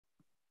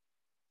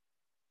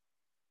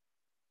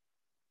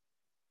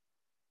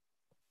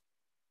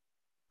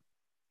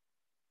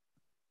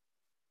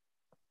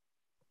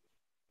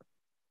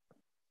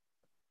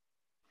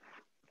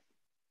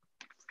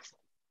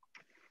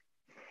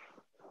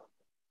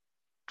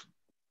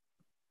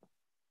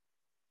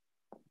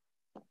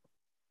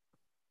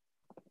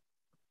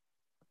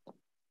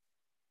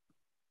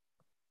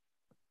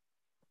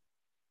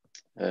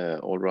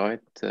All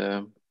right.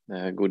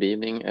 Good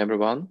evening,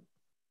 everyone.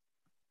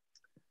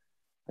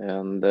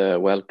 And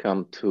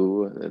welcome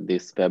to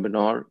this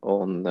webinar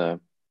on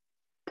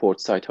port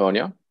site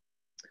hernia,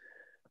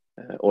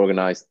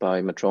 organized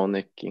by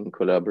Medtronic in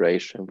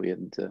collaboration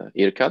with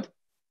IRCAD.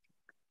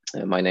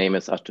 My name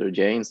is Arthur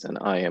James, and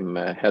I am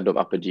head of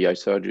upper GI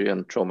surgery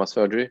and trauma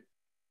surgery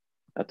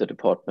at the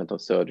Department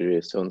of Surgery,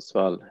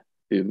 Sundsvall,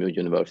 Umeå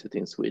University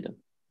in Sweden.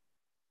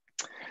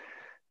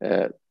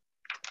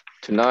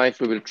 Tonight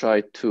we will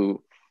try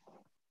to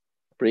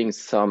bring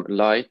some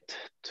light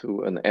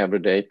to an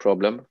everyday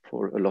problem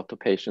for a lot of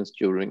patients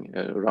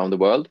around the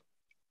world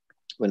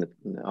when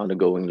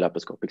undergoing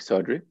laparoscopic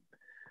surgery.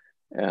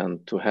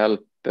 And to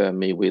help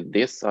me with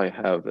this, I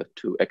have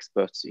two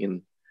experts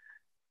in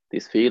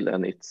this field,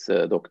 and it's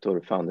Dr.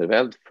 van der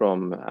Velde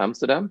from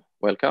Amsterdam,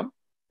 welcome,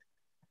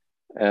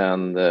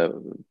 and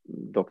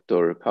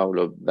Dr.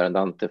 Paolo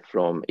Verdante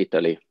from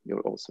Italy,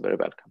 you're also very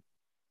welcome.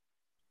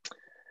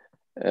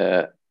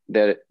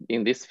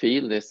 In this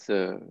field, there's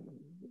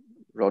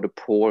rather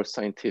poor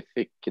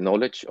scientific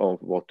knowledge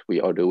of what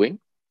we are doing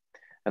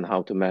and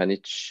how to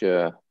manage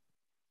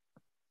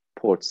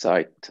port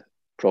site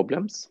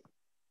problems.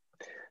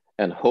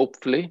 And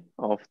hopefully,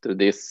 after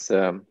this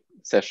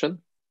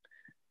session,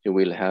 you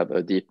will have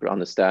a deeper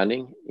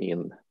understanding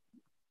on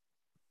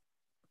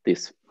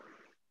this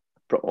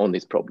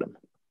problem.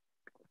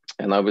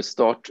 And I will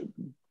start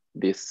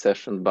this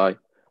session by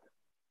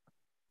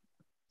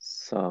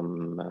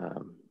some,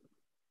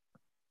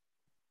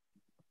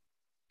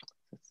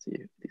 let's see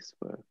if this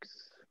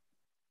works.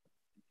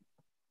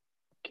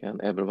 Can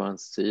everyone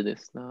see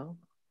this now?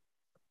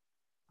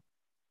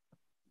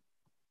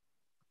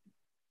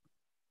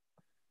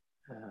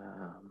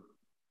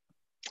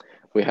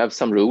 We have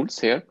some rules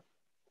here.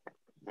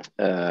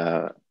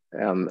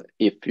 And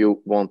if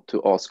you want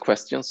to ask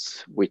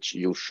questions, which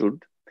you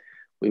should,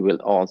 we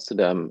will answer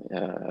them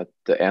at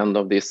the end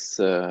of this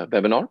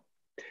webinar.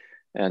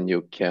 And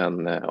you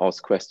can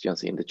ask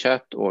questions in the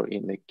chat or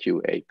in the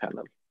QA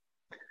panel.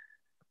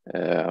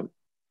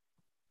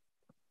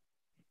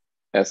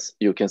 As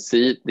you can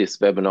see, this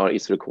webinar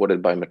is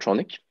recorded by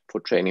Medtronic for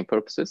training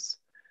purposes.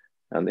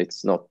 And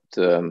it's not,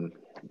 you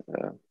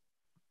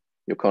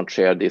can't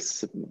share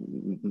this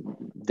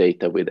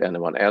data with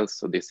anyone else.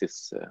 So this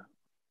is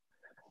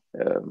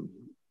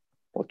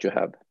what you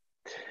have.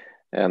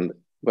 And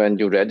when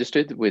you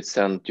registered, we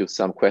sent you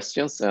some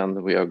questions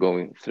and we are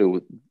going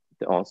through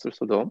the answers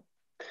of them.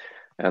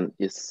 And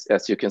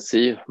as you can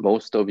see,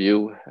 most of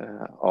you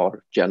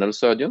are general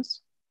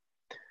surgeons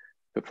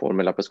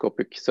performing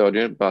laparoscopic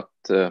surgery, but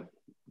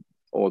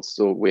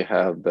also we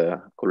have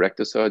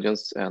colorectal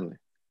surgeons and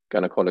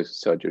gynecologic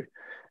surgery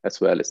as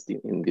well as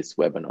in this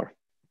webinar.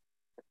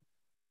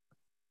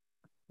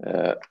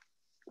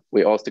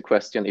 We asked the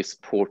question, is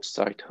port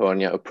site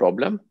hernia a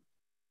problem?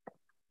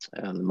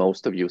 And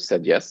most of you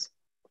said yes,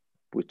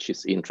 which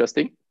is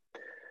interesting.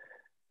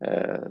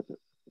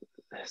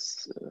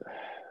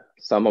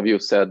 Some of you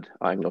said,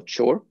 I'm not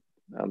sure,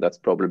 and that's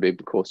probably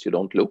because you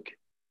don't look.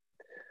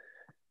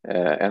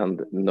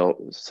 And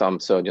some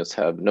surgeons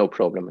have no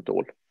problem at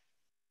all.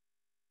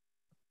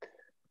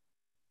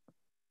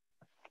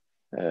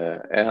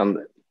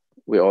 And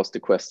we asked the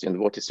question,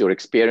 what is your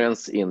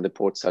experience in the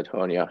port site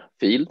hernia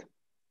field?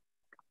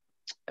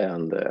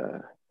 And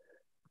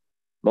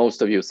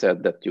most of you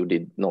said that you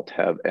did not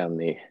have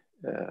any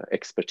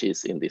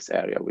expertise in this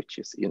area, which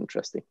is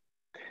interesting,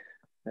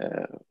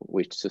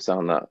 which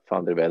Susanna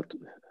van der Velde,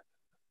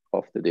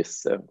 after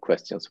these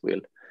questions,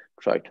 will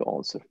try to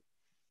answer.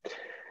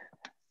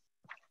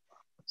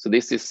 So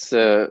this is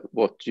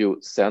what you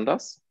send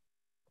us.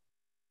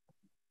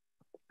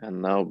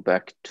 And now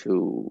back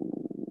to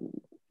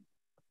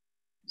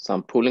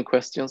some polling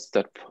questions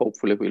that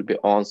hopefully will be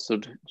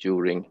answered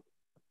during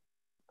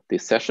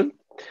this session.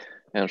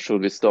 And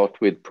should we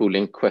start with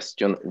polling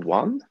question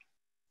 1?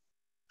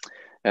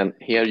 And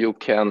here you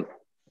can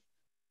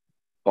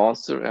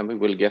answer and we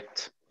will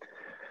get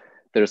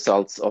the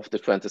results after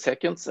 20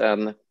 seconds.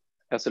 And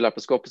as a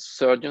laparoscopic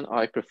surgeon,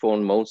 I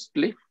perform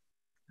mostly.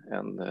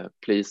 And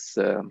please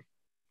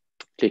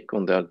click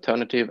on the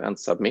alternative and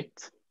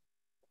submit.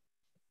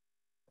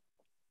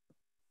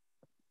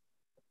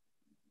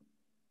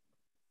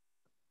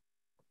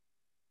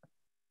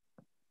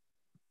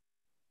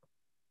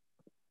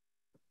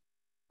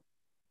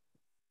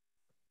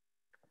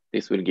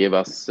 This will give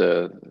us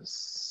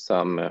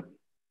some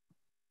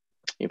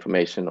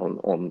information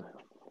on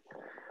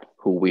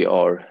who we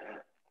are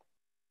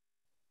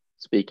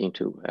speaking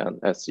to.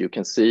 And as you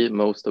can see,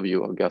 most of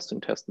you are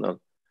gastrointestinal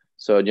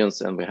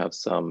surgeons, and we have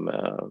some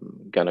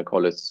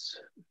gynecologists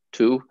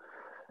too.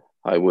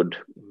 I would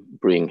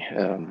bring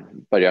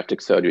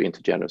bariatric surgery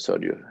into general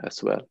surgery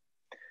as well.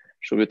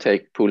 Should we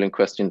take polling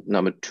question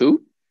number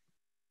 2?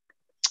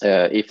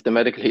 If the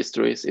medical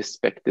history is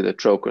suspected a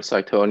troch or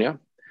site hernia,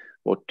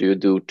 what do you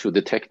do to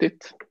detect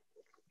it?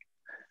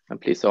 And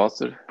please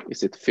answer,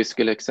 is it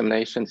physical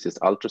examination? Is it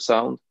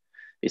ultrasound?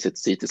 Is it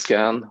CT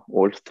scan,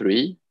 all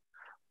 3,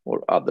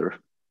 or other?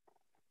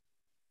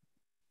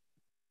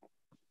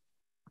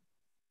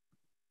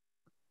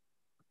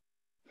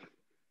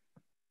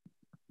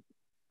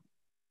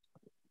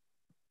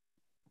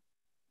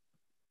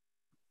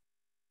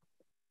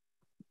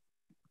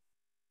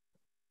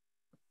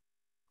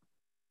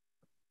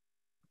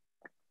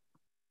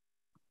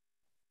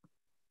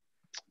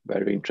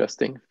 Very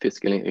interesting.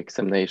 Physical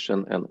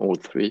examination and all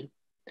three,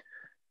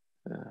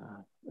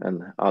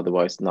 and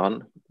otherwise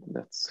none.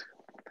 That's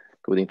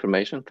good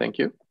information. Thank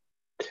you.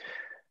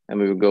 And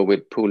we will go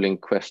with pooling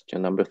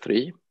question number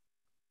 3.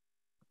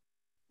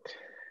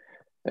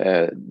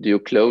 Do you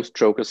close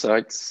trocar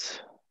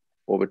sites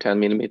over 10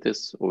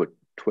 millimeters, over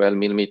 12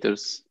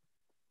 millimeters,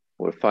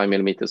 or 5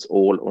 millimeters,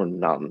 all or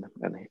none?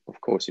 And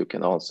of course you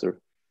can answer,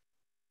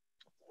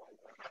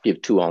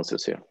 give 2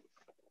 answers here,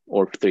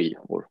 or 3,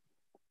 or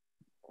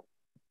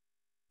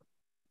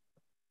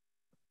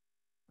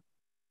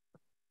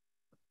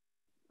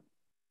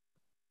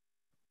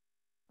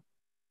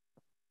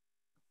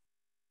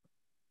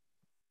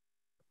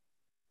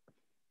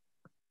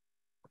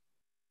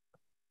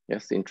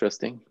yes,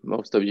 interesting.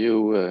 Most of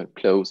you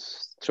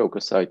close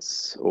trocar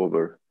sites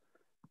over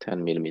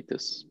 10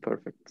 millimeters.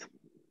 Perfect.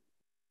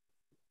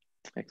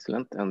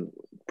 Excellent. And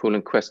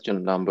pulling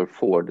question number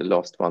 4, the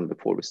last one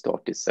before we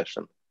start this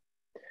session.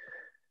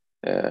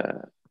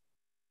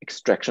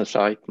 Extraction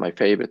site, my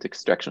favorite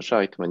extraction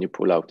site when you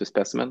pull out the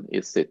specimen.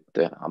 Is it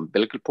the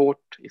umbilical port?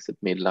 Is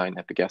it midline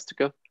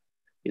epigastrical?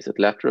 Is it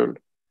lateral?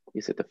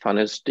 Is it a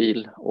funnel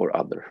steel or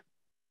other?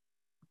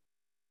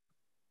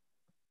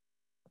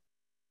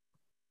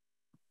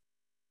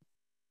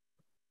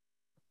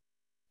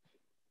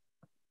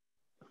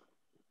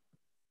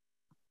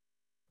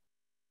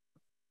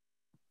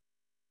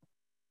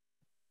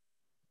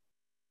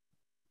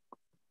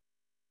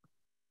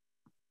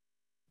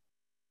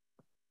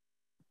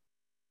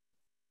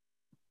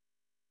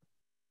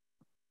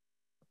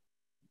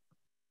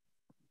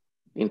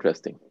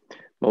 Interesting.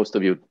 Most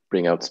of you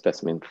bring out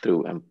specimen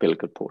through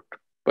umbilical port.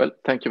 Well,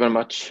 thank you very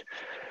much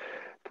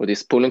for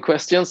these pulling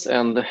questions.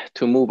 And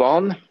to move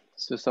on,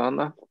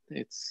 Susanna,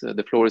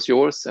 the floor is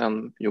yours,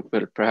 and you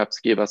will perhaps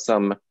give us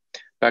some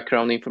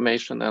background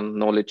information and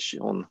knowledge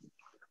on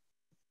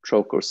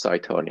trocar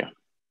site hernia.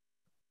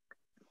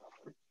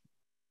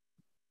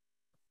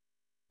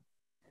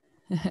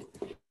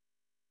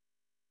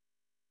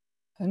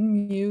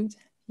 Unmute.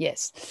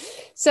 Yes.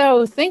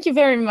 So thank you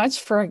very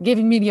much for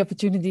giving me the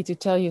opportunity to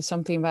tell you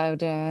something about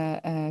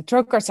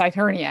trocar site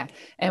hernia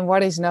and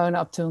what is known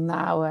up till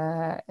now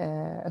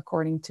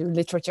according to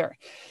literature.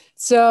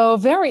 So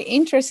very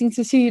interesting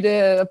to see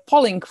the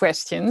polling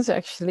questions,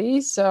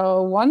 actually.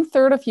 So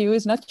 1/3 of you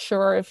is not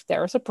sure if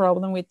there's a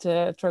problem with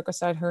trocar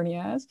site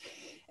hernias.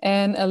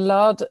 And a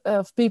lot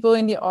of people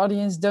in the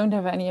audience don't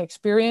have any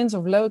experience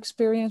or low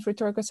experience with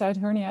trocar site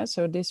hernia.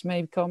 So this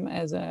may come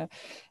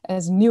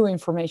as new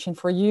information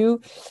for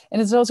you.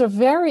 And it's also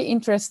very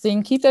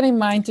interesting, keep that in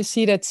mind, to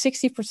see that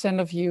 60%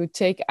 of you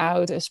take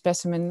out a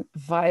specimen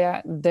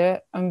via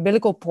the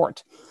umbilical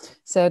port.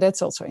 So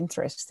that's also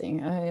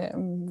interesting.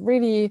 I'm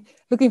really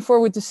looking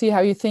forward to see how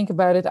you think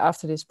about it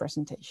after this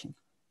presentation.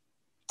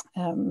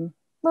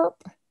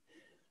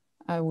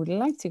 I would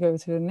like to go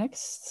to the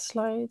next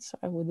slide, so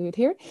I will do it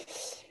here.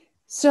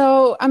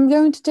 So I'm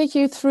going to take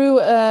you through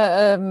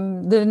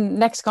the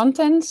next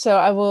content. So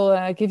I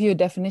will give you a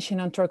definition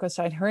on trocar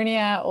site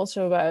hernia,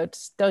 also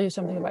tell you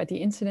something about the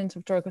incidence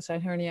of trocar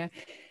site hernia,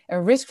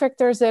 risk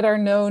factors that are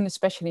known,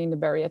 especially in the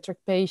bariatric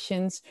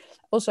patients.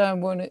 Also, I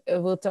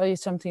will tell you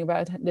something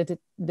about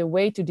the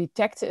way to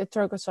detect a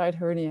trocar site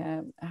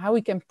hernia, how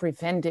we can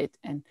prevent it,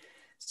 and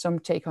some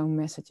take-home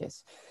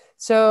messages.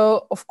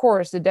 So, of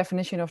course, the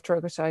definition of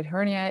trocar site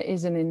hernia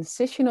is an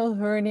incisional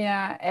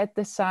hernia at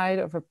the site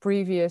of a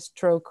previous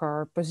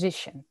trocar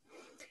position.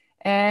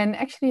 And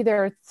actually,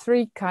 there are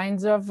 3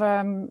 kinds of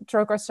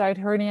trocar site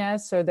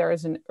hernias. So there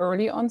is an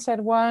early onset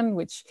one,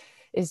 which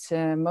is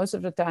most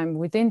of the time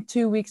within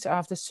 2 weeks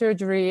after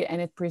surgery,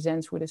 and it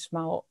presents with a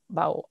small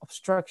bowel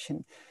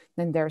obstruction.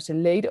 Then there's a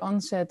late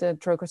onset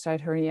trocar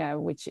site hernia,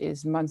 which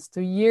is months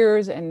to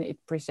years, and it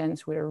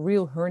presents with a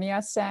real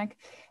hernia sac.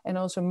 And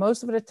also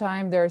most of the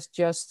time there's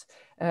just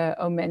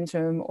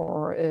omentum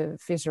or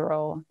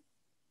visceral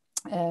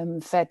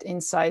fat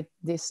inside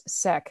this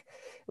sac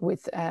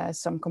with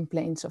some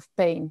complaints of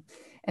pain.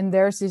 And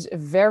there's this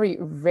very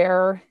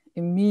rare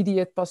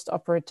immediate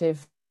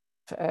postoperative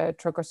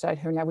trocar site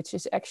hernia,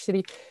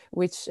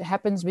 which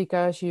happens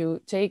because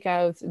you take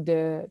out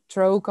the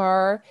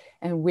trocar,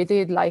 and with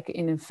it, like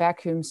in a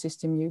vacuum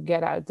system, you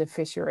get out the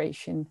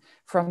fissuration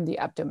from the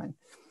abdomen.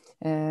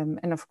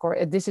 And of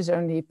course, this is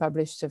only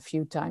published a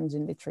few times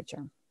in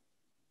literature.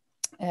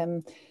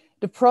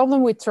 The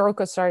problem with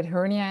trocar site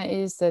hernia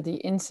is that the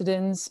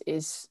incidence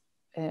is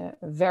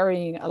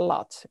varying a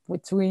lot,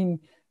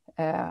 between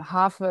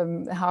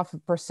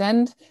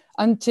 0.5%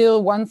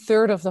 until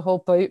 1/3 of the whole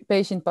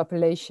patient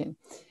population.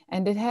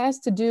 And it has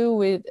to do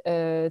with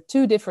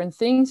 2 different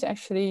things.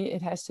 Actually,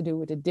 it has to do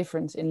with a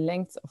difference in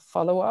length of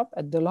follow-up.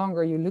 The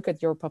longer you look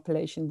at your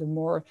population, the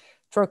more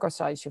trocar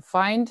sites you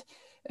find,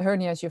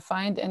 hernias you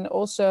find. And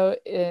also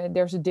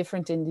there's a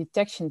difference in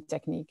detection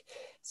technique.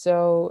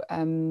 So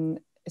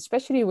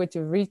especially with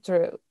the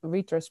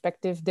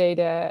retrospective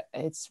data,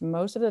 it's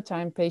most of the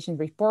time patient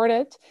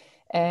reported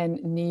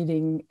and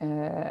needing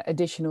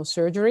additional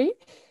surgery.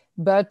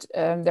 But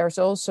there's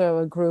also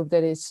a group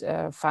that is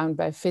found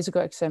by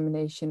physical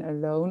examination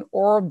alone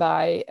or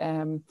by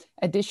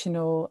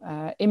additional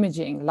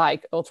imaging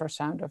like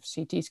ultrasound or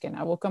CT scan.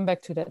 I will come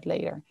back to that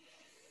later.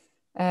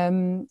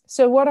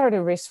 So what are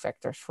the risk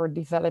factors for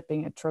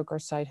developing a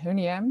trocar site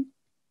hernia?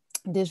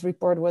 This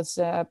report was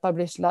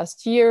published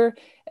last year,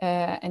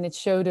 and it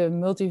showed a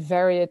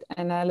multivariate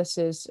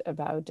analysis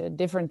about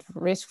different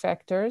risk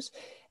factors.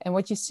 And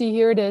what you see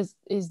here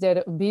is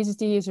that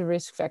obesity is a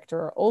risk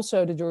factor.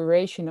 Also, the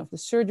duration of the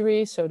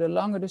surgery. So the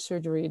longer the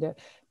surgery, the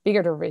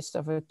bigger the risk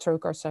of a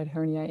trocar site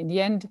hernia in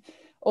the end.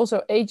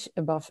 Also, age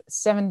above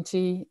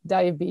 70,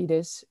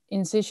 diabetes,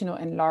 incisional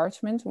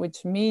enlargement,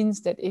 which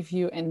means that if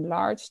you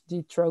enlarge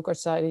the trocar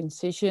site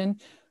incision,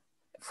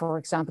 for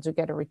example, to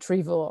get a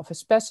retrieval of a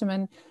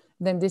specimen,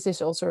 then this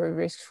is also a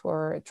risk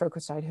for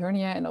trocar site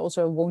hernia, and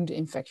also a wound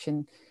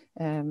infection.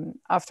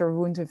 After a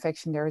wound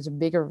infection, there is a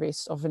bigger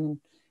risk of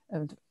an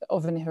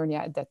hernia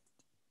at that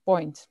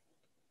point.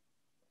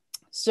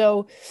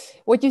 So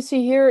what you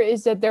see here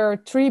is that there are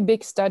 3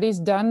 big studies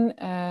done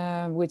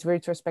with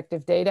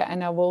retrospective data,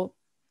 and I will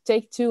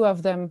take 2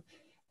 of them.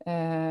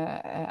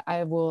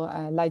 I will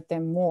light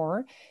them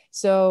more.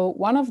 So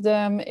one of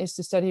them is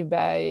the study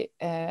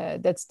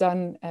that's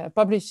done,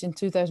 published in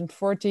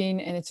 2014,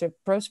 and it's a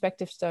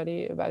prospective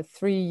study about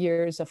 3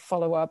 years of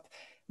follow-up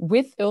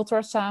with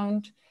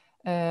ultrasound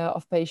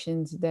of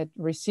patients that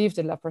received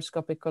a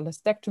laparoscopic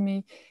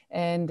cholecystectomy.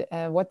 And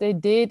what they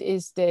did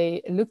is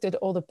they looked at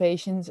all the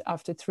patients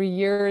after 3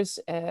 years,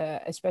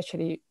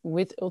 especially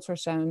with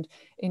ultrasound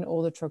in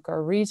all the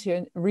trocar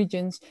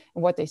regions.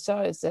 And what they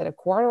saw is that a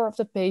quarter of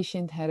the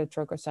patient had a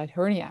trocar site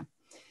hernia.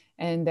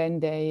 And then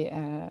they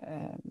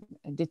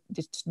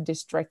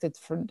distracted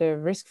from the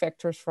risk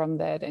factors from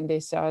that, and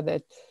they saw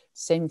that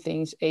same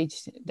things,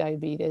 age,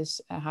 diabetes,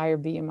 a higher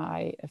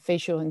BMI, a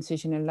facial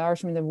incision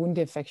enlargement, and wound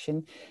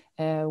infection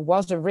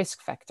was a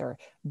risk factor.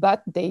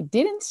 But they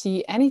didn't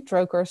see any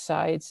trocar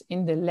sites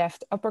in the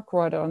left upper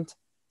quadrant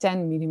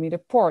 10 millimeter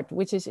port,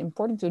 which is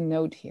important to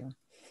note here.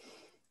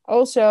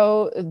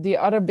 Also, the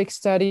other big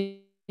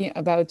study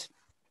about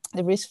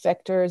the risk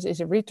factors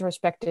is a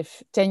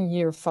retrospective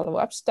 10-year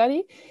follow-up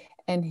study.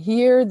 And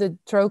here the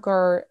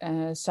trocar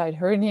site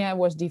hernia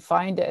was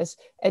defined as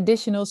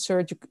additional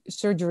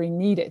surgery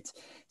needed.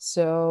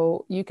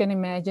 So you can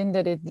imagine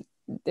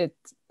that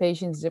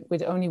patients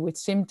with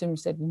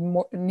symptoms that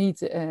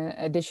need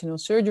additional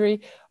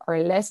surgery are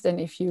less than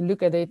if you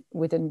look at it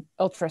with an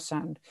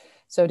ultrasound.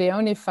 So they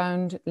only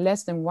found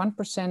less than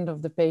 1%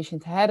 of the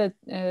patient had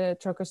a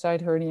trocar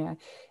site hernia.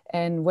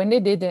 And when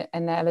they did the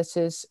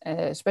analysis,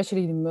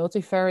 especially the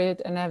multivariate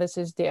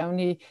analysis, they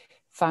only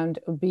found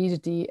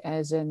obesity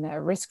as a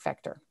risk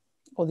factor.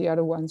 All the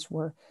other ones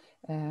were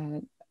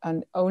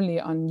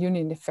only on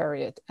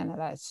univariate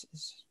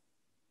analysis.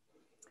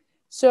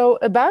 So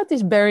about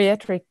these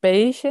bariatric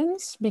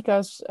patients,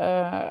 because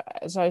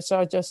as I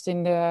saw just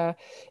in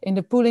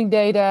the pooling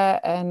data,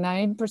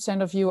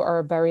 9% of you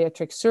are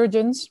bariatric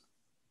surgeons.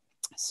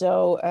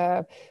 So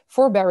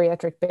for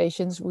bariatric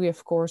patients, we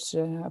of course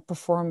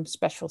perform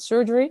special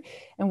surgery.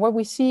 And what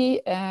we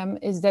see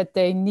is that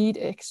they need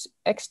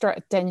extra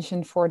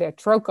attention for their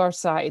trocar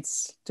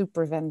sites to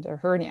prevent a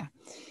hernia.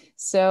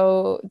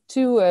 So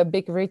 2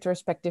 big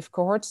retrospective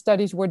cohort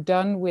studies were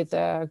done with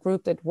a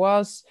group that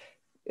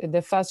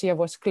the fascia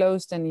was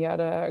closed and the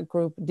other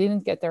group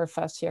didn't get their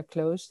fascia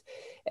closed.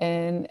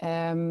 And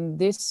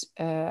this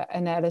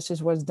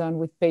analysis was done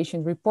with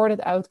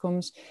patient-reported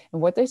outcomes. And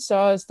what they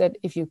saw is that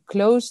if you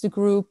close the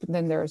group,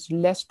 then there's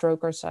less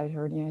trocar site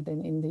hernia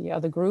than in the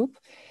other group.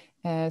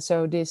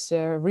 So this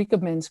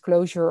recommends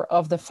closure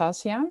of the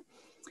fascia.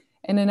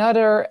 And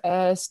another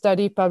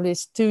study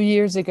published 2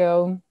 years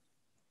ago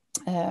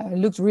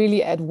looked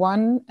really at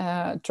one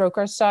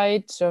trocar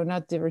site, so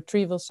not the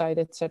retrieval site,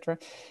 etc.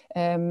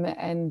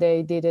 And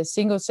they did a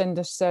single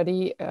center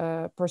study,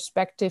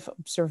 prospective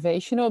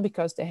observational,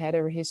 because they had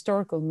a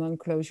historical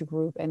non-closure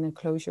group and a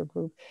closure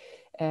group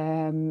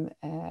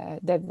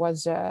that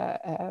was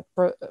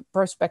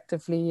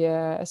prospectively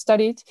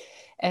studied.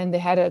 And they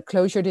had a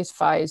closure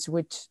device,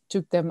 which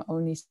took them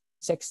only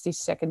 60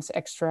 seconds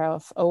extra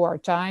of OR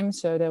time.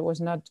 So that was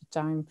not the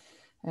time.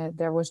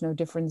 There was no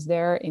difference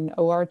there in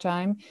OR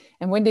time.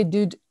 And when they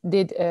did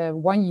a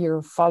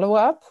 1-year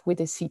follow-up with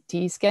a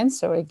CT scan,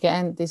 so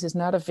again, this is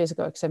not a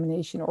physical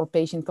examination or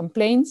patient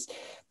complaints,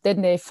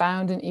 then they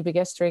found an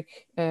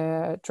epigastric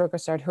trocar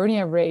site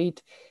hernia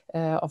rate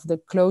of the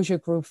closure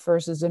group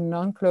versus the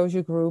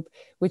non-closure group,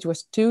 which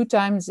was 2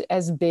 times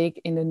as big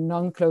in the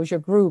non-closure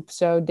group.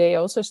 So they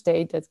also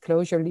state that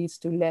closure leads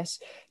to less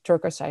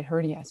trocar site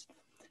hernias.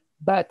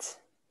 But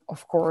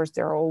of course,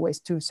 there are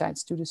always 2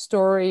 sides to the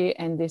story,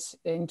 and this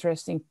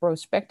interesting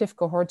prospective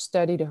cohort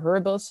study, the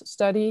HERBELS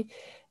study,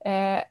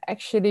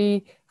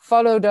 actually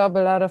followed up a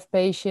lot of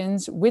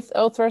patients with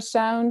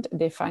ultrasound.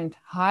 They find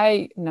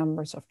high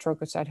numbers of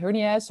trocar site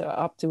hernias, so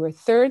up to a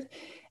third,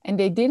 and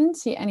they didn't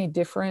see any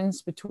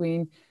difference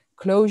between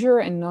closure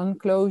and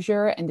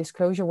non-closure, and this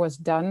closure was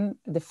done,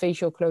 the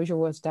facial closure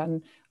was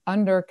done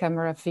under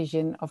camera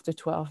vision of the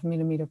 12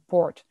 millimeter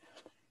port.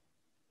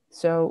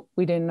 So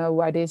we didn't know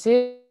why this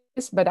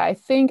is, but I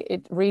think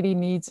it really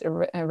needs a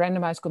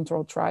randomized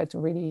controlled trial to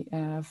really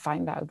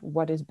find out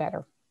what is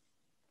better.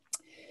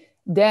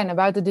 Then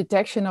about the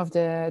detection of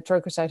the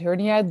trochlear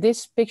hernia,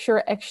 this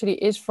picture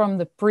actually is from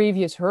the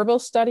previous Herbal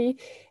study.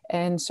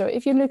 And so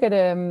if you look at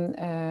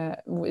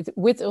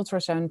with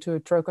ultrasound to a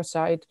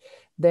trochocyte,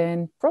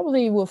 then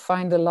probably you will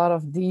find a lot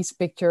of these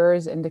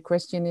pictures. And the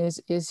question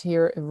is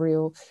here a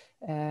real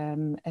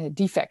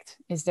defect?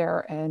 Is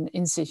there an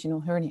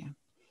incisional hernia?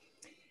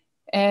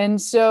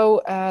 And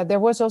so there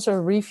was also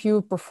a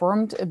review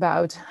performed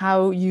about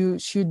how you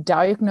should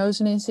diagnose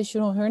an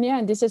incisional hernia.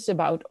 And this is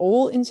about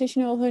all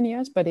incisional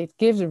hernias, but it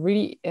gives a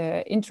really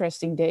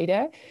interesting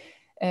data.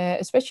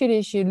 Especially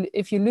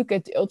if you look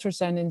at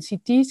ultrasound and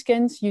CT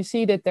scans, you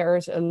see that there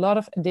is a lot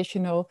of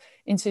additional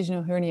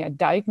incisional hernia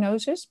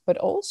diagnosis, but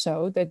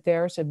also that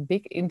there's a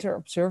big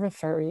inter-observer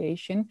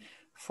variation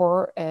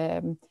for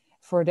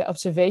the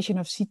observation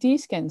of CT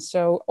scans.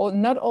 So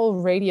not all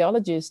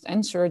radiologists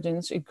and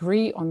surgeons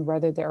agree on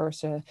whether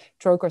there's a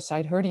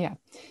trochocyte hernia.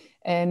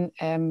 And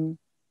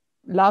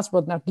last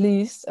but not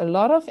least, a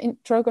lot of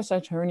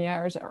trochocyte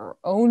hernias are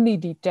only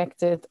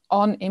detected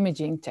on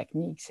imaging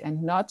techniques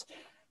and not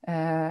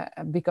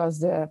because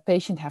the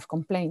patient have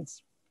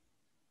complaints.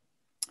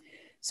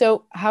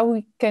 So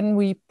how can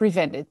we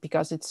prevent it?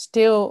 Because it's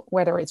still,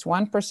 whether it's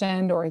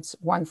 1% or it's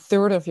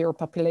 1/3 of your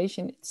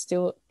population, it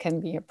still can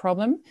be a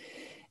problem.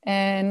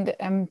 And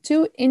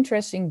two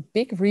interesting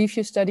big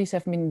review studies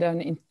have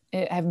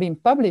been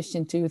published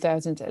in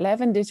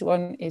 2011. This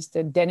one is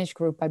the Danish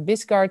group by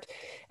Bisgaard,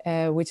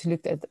 which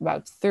looked at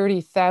about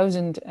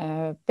 30,000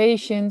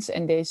 patients,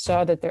 and they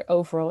saw that their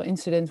overall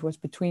incidence was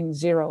between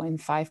 0 and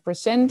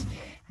 5%.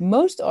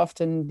 Most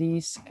often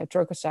these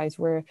trochocytes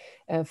were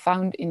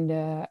found in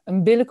the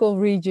umbilical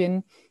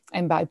region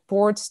and by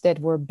ports that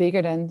were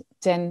bigger than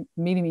 10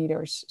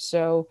 millimeters.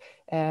 So,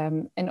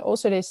 and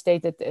also they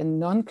state that the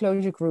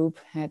non-closure group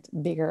had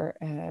bigger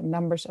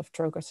numbers of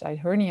trochocyte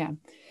hernia.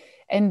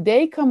 And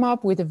they come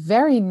up with a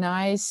very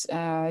nice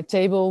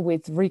table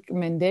with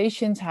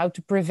recommendations how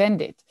to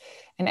prevent it.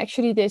 And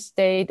actually they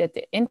state that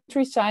the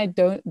entry site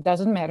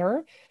doesn't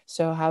matter.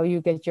 So how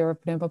you get your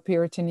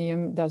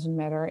pneumoperitoneum doesn't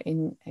matter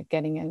in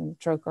getting a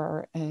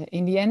trocar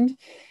in the end.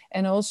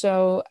 And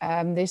also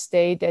they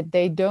state that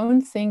they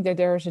don't think that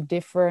there's a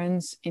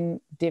difference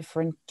in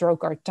different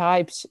trocar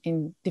types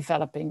in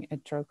developing a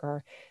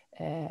trocar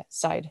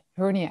site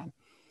hernia.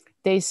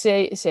 They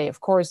say of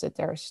course that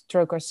there's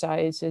trocar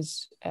size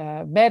is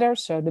better,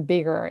 so the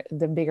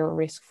bigger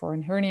risk for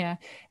a hernia,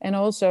 and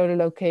also the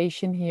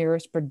location here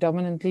is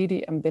predominantly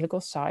the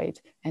umbilical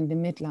site and the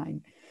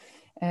midline.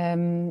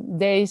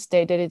 They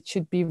state that it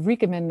should be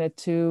recommended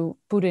to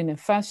put in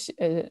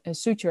a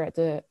suture at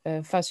the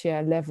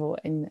fascia level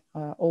in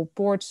all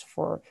ports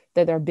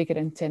that are bigger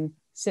than 10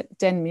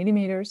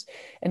 millimeters,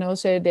 and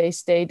also they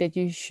state that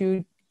you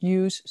should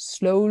use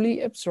slowly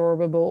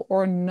absorbable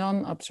or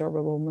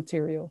non-absorbable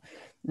material.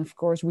 And of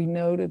course, we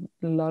know that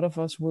a lot of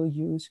us will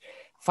use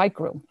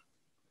Vicryl,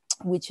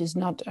 which is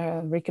not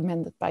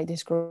recommended by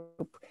this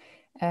group.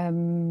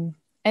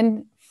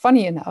 And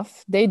funny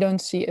enough, they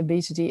don't see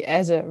obesity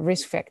as a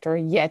risk factor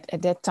yet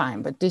at that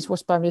time, but this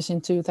was published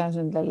in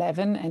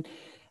 2011. And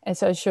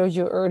as I showed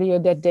you earlier,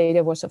 that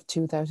data was of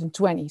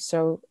 2020.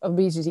 So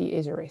obesity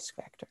is a risk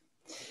factor.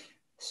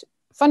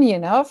 Funny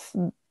enough,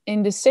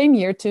 in the same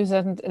year,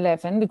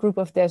 2011, the group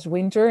of Des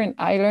Winter in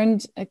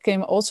Ireland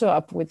came also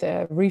up with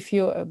a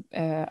review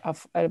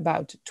of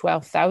about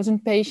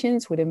 12,000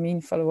 patients with a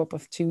mean follow-up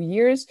of 2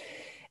 years.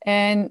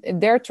 And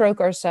their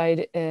trocar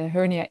site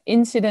hernia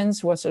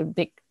incidence was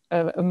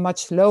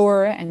much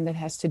lower, and that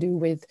has to do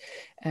with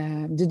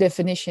the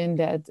definition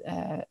that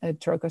a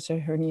trocar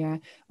site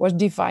hernia was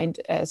defined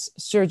as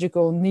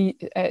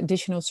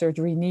additional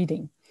surgery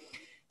needing.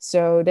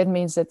 So that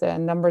means that the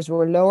numbers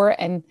were lower,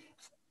 and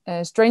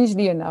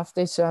strangely enough,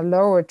 they saw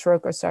lower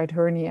trocar site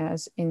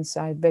hernias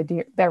inside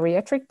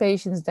bariatric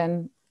patients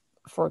than,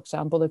 for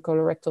example, the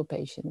colorectal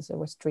patients. It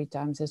was 3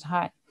 times as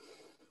high.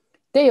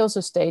 They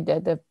also state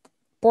that the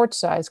port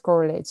size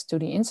correlates to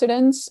the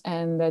incidence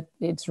and that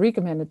it's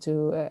recommended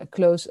to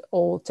close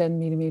all 10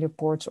 millimeter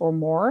ports or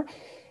more.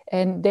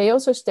 And they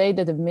also state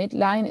that the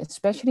midline,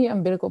 especially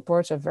umbilical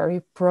ports, are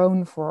very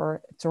prone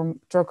for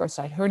trocar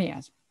site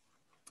hernias.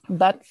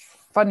 But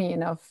funny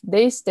enough,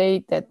 they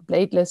state that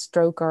bladeless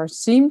trocars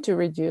seem to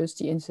reduce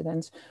the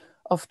incidence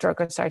of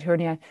trocar site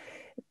hernia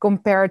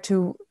compared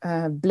to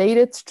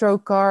bladed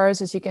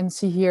trocars, as you can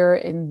see here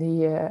in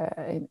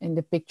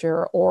the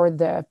picture, or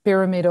the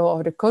pyramidal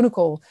or the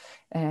conical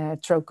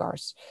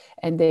trocars.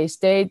 And they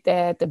state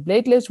that the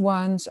bladeless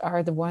ones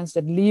are the ones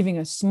that leaving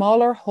a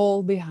smaller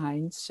hole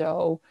behind,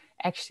 so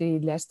actually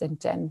less than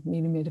 10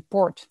 millimeter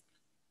port.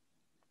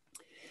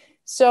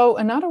 So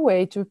another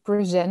way to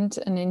present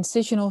an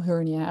incisional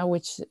hernia,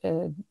 which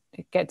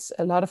gets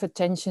a lot of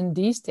attention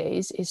these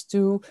days, is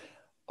to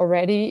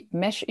already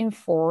mesh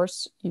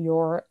enforce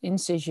your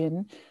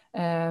incision,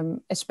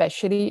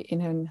 especially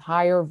in a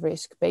higher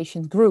risk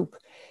patient group.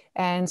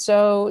 And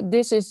so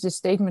this is the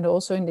statement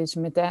also in this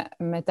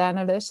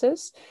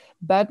meta-analysis,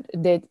 but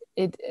that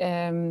it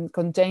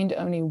contained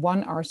only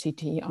one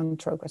RCT on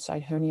trocar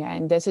site hernia.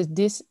 And this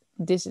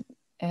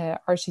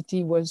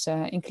RCT was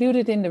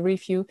included in the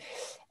review,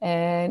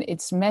 and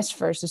it's mesh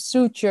versus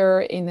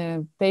suture in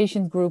a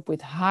patient group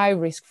with high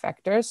risk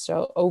factors,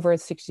 so over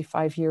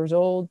 65 years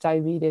old,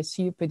 diabetes,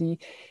 COPD,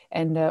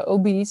 and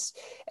obese.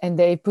 And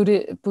they put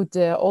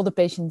all the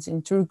patients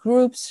in two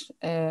groups.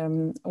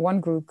 One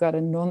group got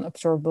a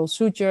non-absorbable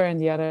suture, and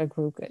the other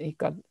group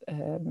got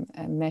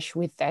a mesh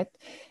with that.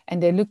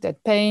 And they looked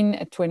at pain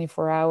at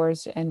 24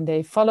 hours, and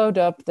they followed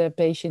up the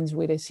patients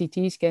with a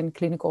CT scan,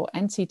 clinical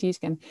and CT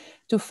scan,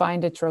 to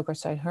find a trocar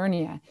site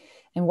hernia.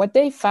 And what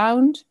they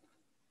found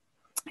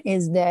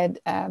is that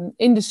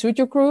in the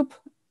suture group,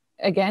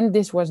 again,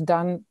 this was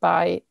done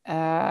by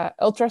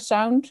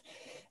ultrasound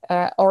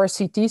or a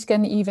CT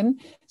scan even.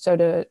 So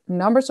the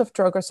numbers of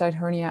trocar site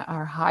hernia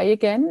are high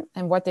again.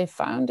 And what they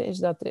found is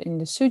that in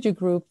the suture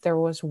group, there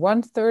was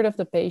 1/3 of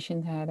the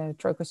patient had a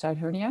trocar site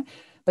hernia.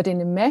 But in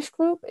the mesh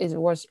group, it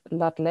was a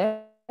lot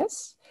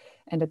less.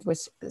 And it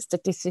was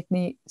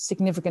statistically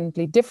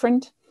significantly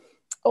different.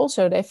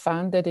 Also, they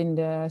found that in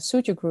the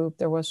suture group,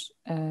 there was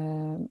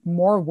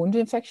more wound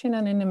infection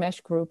than in the mesh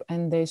group,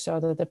 and they saw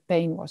that the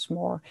pain was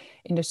more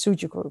in the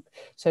suture group.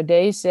 So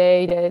they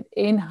say that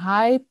in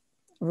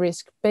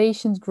high-risk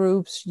patient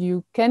groups,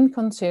 you can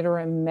consider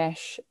a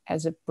mesh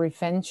as a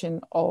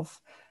prevention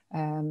of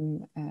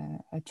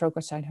a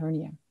trocar site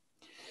hernia.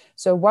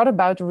 So what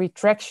about the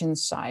retraction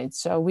side?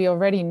 So we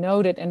already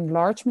know that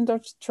enlargement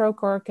of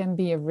trocar can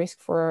be a risk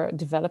for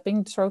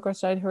developing trocar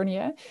site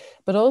hernia.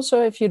 But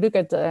also if you look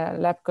at the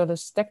lap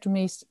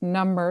cholecystectomy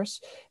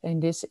numbers in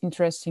this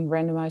interesting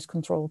randomized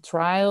controlled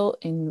trial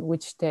in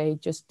which they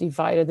just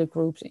divided the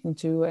groups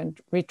into a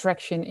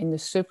retraction in the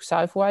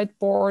subxiphoid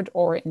port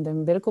or in the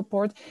umbilical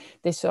port,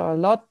 they saw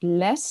a lot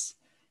less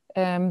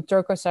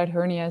trocar site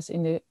hernias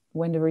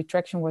when the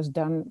retraction was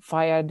done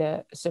via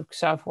the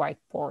subxiphoid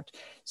port.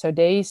 So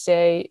they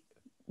say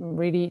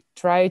really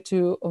try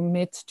to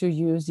omit to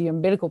use the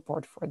umbilical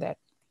port for that.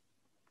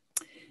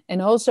 And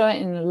also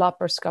in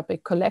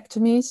laparoscopic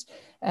colectomies,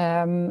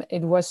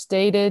 it was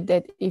stated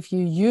that if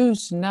you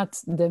use not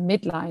the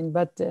midline,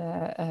 but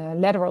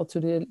lateral to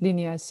the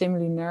linea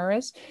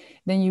similinaris,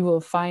 then you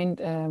will find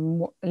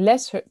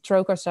less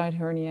trocar site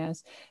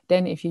hernias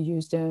than if you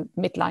use the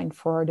midline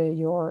for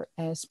your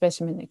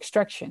specimen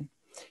extraction.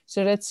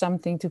 So that's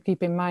something to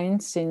keep in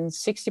mind, since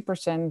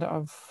 60%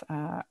 of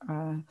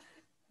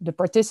the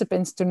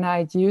participants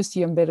tonight use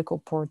the umbilical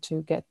port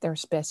to get their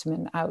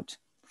specimen out.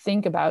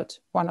 Think about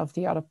one of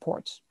the other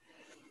ports.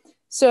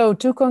 So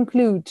to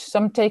conclude,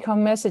 some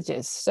take-home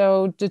messages.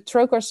 So the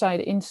trocar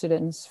site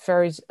incidence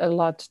varies a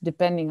lot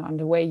depending on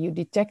the way you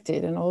detect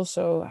it and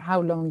also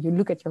how long you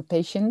look at your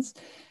patients.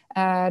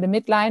 The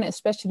midline,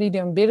 especially the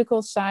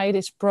umbilical side,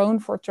 is prone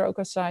for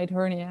trocar site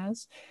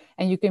hernias,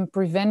 and you can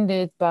prevent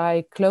it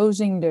by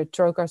closing the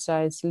trocar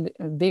sites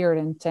bigger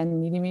than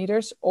 10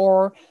 millimeters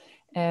or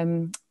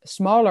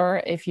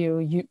smaller if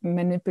you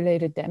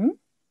manipulated them.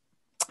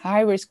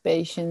 High-risk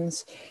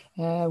patients,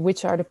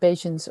 which are the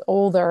patients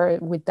older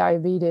with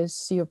diabetes,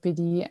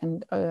 COPD,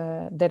 and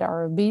that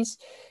are obese,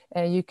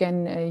 you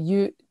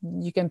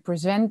can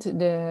present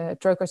the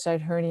trocar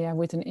site hernia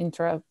with an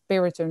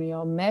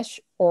intraperitoneal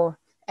mesh, or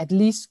at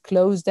least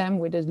close them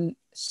with a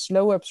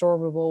slow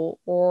absorbable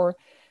or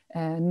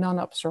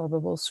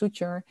non-absorbable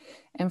suture.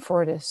 And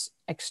for this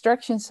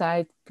extraction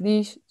side,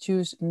 please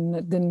choose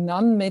the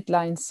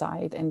non-midline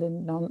side and the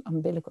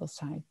non-umbilical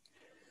side.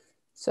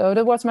 So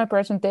that was my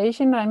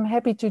presentation. I'm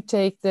happy to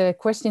take the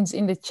questions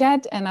in the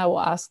chat, and I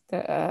will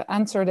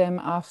answer them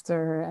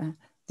after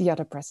the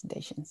other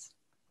presentations.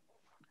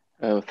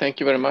 Thank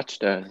you very much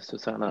there,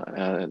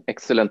 Susanna.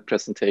 Excellent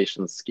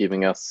presentations,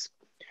 giving us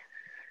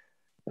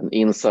an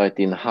insight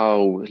in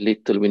how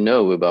little we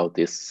know about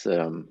this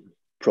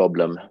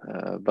problem.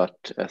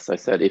 But as I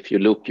said, if you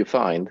look, you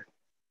find.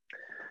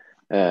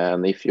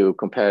 And if you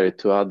compare it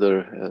to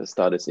other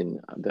studies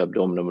in the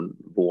abdominal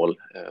wall,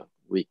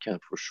 we can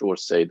for sure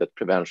say that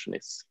prevention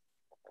is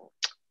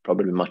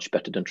probably much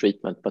better than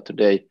treatment. But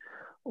today,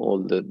 all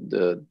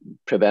the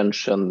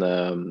prevention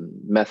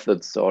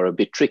methods are a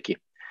bit tricky,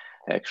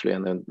 actually.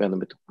 And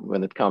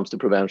when it comes to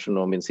prevention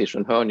of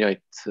incision hernia,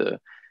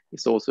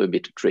 it's also a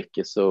bit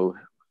tricky. So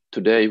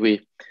today,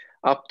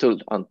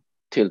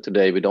 until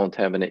today, we don't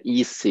have an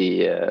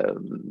easy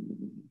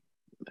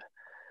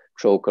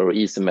trocar or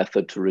easy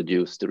method to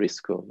reduce the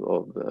risk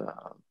of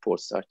port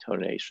site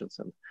herniations.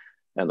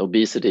 And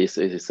obesity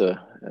is a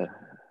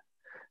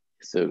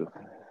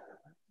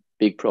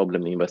big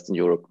problem in Western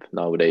Europe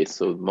nowadays.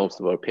 So most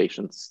of our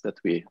patients that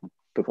we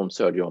perform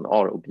surgery on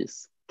are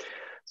obese.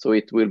 So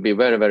it will be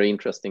very, very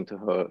interesting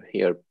to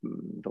hear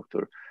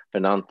Dr.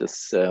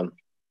 Fernandez's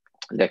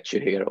lecture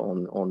here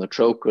on a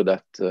trocar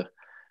that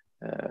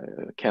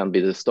can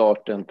be the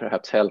start and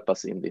perhaps help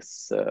us in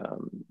this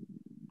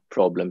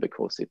problem,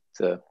 because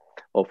it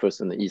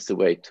offers an easy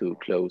way to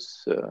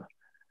close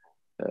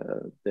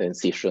the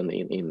incision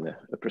in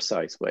a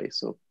precise way.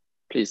 So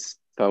please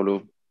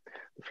Paolo,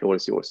 the floor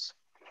is yours.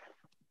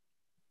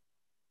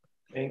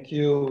 Thank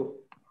you,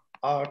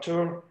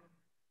 Arthur.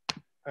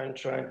 I'm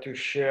trying to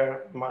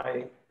share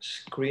my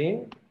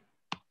screen.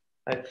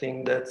 I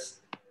think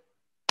that's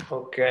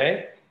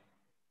okay.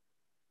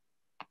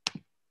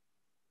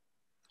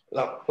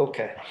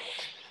 Okay.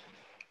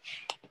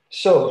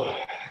 So,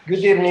 good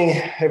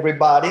evening,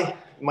 everybody.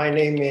 My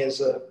name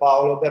is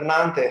Paolo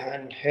Bernante.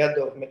 I'm head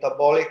of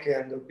Metabolic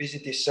and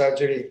Obesity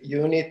Surgery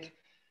Unit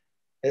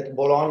at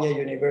Bologna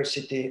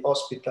University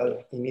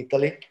Hospital in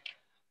Italy.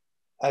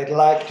 I'd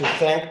like to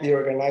thank the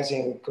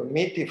organizing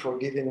committee for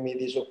giving me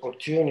this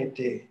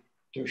opportunity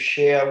to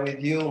share with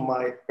you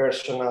my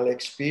personal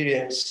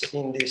experience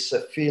in this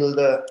field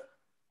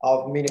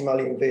of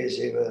minimally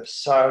invasive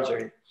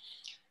surgery.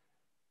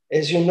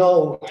 As you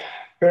know,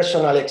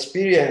 personal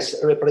experience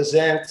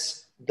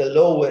represents the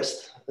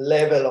lowest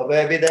level of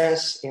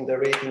evidence in the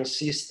rating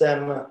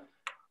system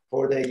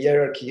for the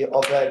hierarchy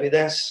of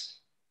evidence.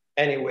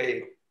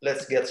 Anyway,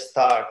 let's get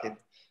started.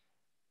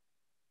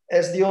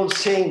 As the old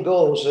saying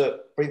goes,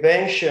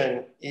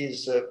 prevention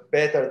is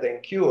better than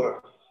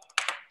cure.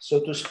 So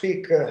to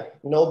speak,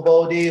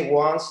 nobody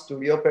wants to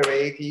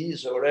reoperate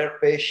his or her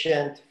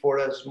patient for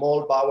a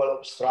small bowel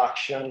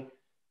obstruction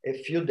a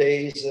few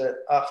days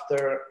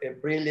after a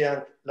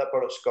brilliant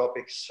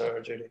laparoscopic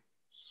surgery.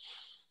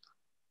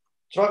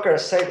 Trocar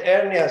site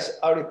hernias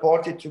are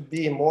reported to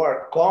be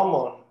more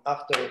common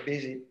after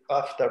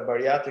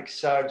bariatric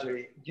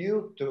surgery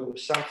due to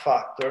some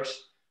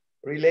factors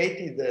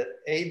related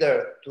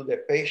either to the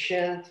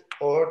patient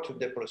or to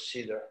the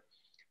procedure.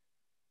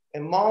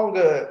 Among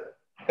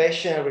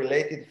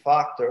patient-related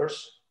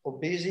factors,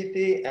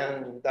 obesity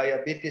and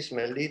diabetes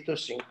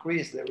mellitus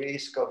increase the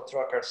risk of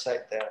trocar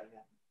site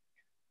hernia.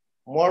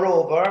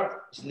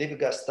 Moreover, sleeve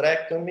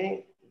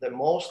gastrectomy, the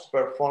most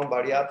performed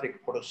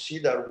bariatric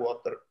procedure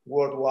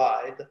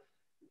worldwide,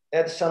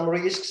 had some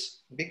risks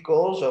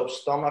because of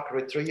stomach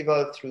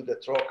retrieval through the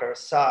trocar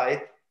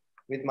site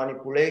with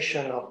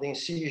manipulation of the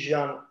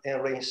incision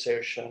and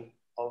reinsertion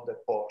of the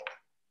port.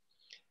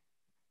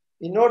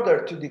 In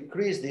order to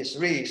decrease these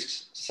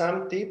risks,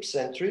 some tips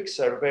and tricks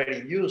are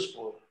very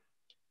useful.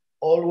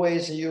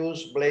 Always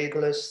use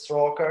bladeless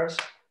trocars,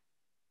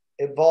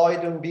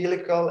 avoid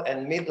umbilical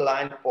and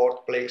midline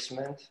port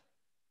placement,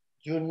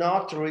 do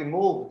not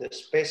remove the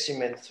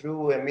specimen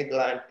through a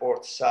midline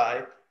port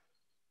site.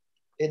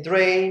 A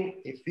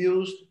drain, if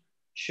used,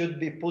 should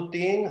be put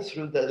in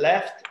through the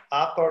left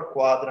upper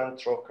quadrant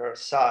trocar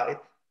site.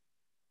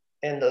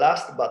 And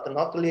last but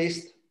not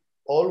least,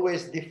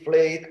 always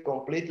deflate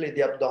completely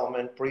the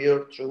abdomen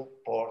prior to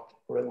port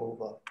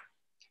removal.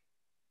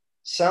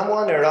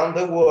 Someone around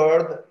the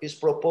world is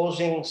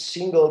proposing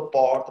single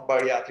port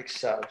bariatric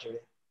surgery.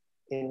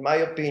 In my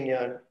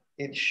opinion,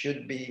 it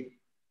should be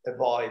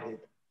avoided.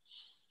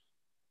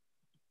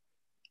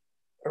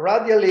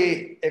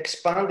 Radially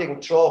expanding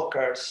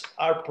trocars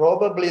are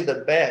probably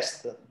the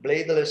best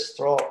bladeless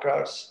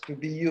trocars to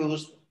be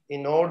used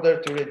in order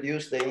to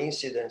reduce the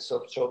incidence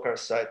of trocar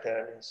site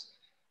hernias.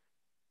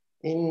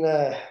 In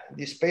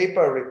this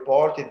paper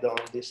reported on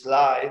this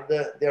slide,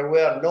 there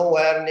were no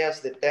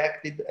hernias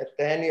detected at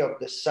any of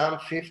the some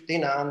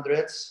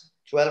 1500s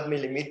 12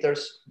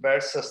 millimeters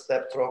Versa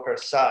step trocar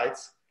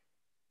sites,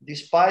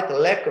 despite a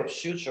lack of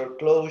suture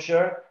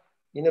closure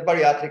in a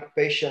bariatric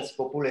patient's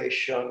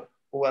population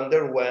who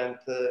underwent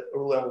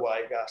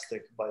Roux-en-Y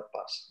gastric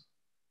bypass.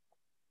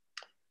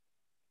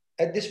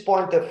 At this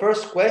point, the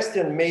first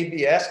question may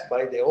be asked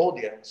by the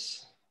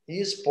audience: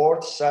 is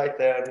port site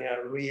hernia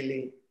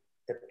really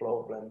a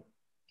problem?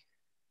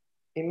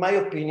 In my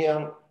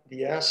opinion,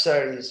 the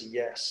answer is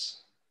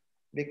yes,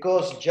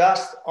 because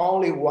just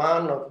only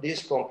one of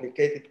these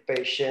complicated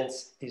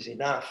patients is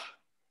enough.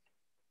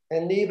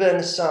 And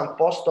even some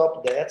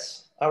post-op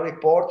deaths are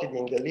reported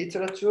in the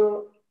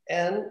literature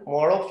and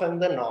more often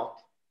than not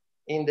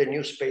in the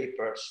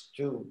newspapers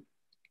too.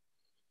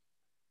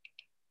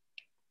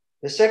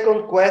 The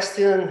second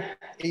question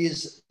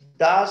is,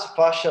 does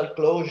fascial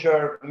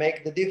closure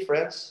make the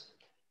difference?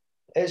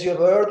 As you have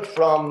heard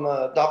from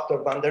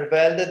Dr. van der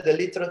Velde, the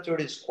literature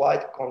is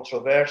quite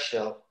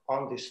controversial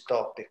on this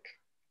topic.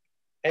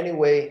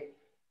 Anyway,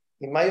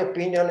 in my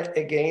opinion,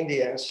 again,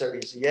 the answer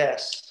is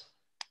yes.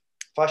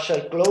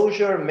 Fascial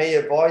closure may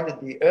avoid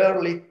the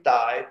early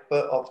type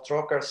of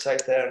trocar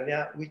site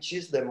hernia, which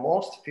is the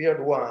most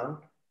feared one,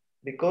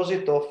 because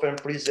it often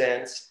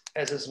presents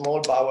as a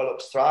small bowel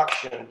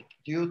obstruction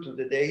due to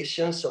the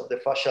dehiscence of the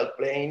fascial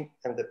plane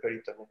and the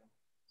peritoneum.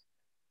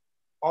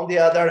 On the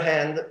other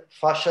hand,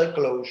 fascial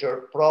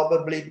closure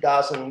probably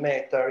doesn't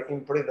matter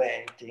in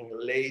preventing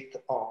late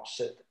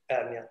onset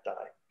hernia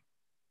type.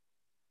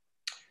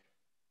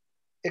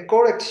 A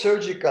correct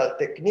surgical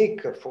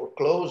technique for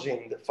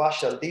closing the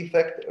fascial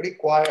defect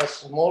requires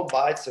small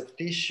bites of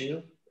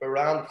tissue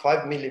around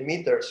 5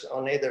 millimeters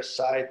on either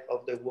side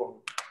of the wound.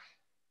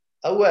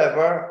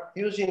 However,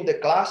 using the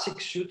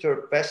classic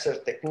suture passer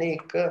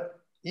technique,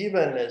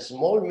 even a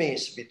small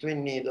miss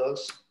between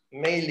needles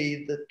may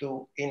lead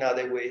to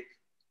inadequate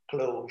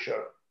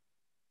closure.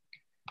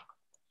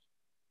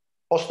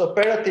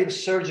 Postoperative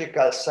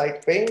surgical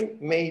site pain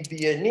may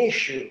be an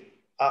issue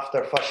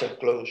after fascial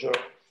closure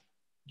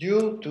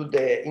due to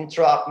the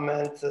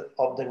entrapment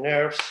of the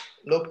nerves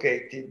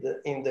located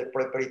in the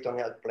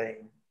preperitoneal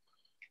plane.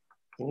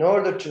 In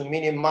order to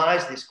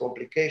minimize this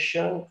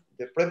complication,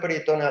 the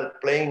preperitoneal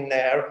plane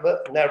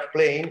nerve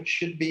plane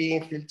should be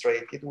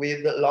infiltrated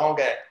with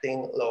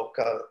long-acting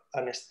local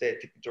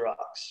anesthetic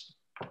drugs.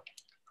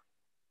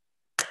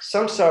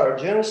 Some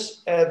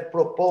surgeons have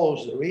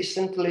proposed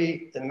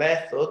recently a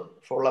method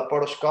for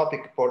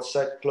laparoscopic port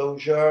site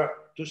closure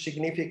to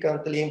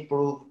significantly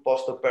improve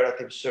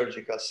postoperative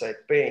surgical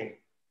site pain.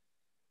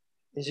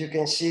 As you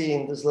can see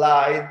in the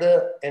slide,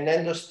 an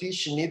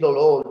endostitch needle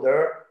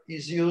holder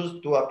is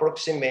used to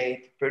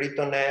approximate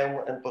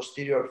peritoneum and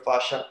posterior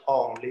fascia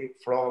only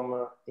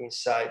from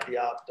inside the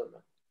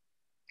abdomen.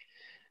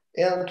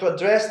 And to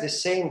address the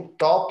same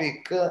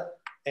topic,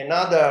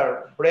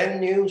 another brand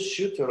new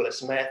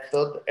sutureless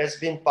method has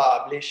been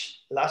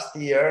published last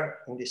year,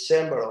 in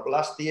December of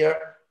last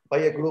year, by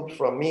a group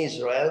from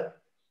Israel.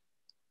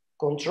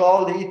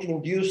 Controlled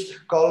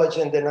heat-induced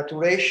collagen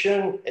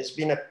denaturation has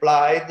been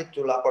applied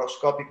to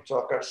laparoscopic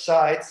trocar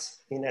sites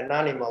in an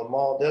animal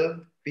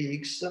model,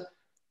 pigs,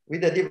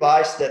 with a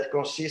device that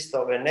consists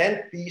of an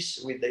end piece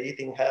with the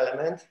heating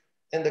element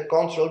and the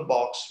control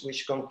box,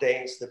 which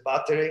contains the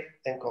battery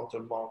and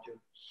control module.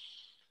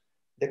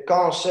 The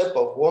concept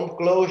of wound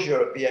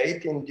closure via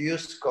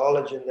heat-induced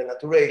collagen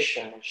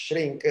denaturation and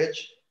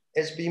shrinkage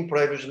has been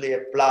previously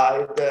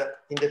applied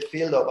in the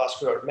field of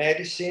vascular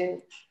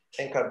medicine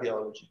and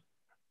cardiology.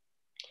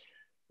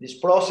 This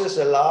process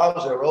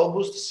allows a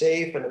robust,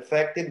 safe, and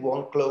effective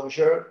wound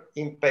closure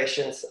in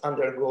patients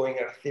undergoing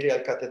arterial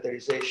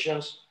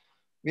catheterizations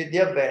with the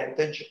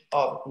advantage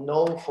of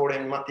no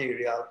foreign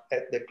material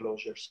at the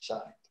closure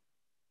site.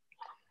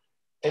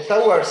 At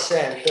our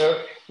center,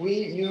 we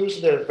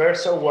use the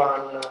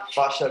Versa-1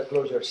 fascial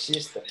closure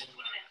system.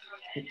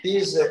 It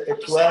is a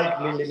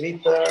 12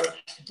 millimeter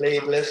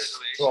bladeless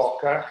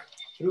trocar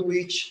through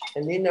which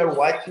an inner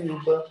white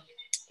tube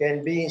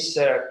can be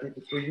inserted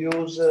to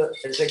use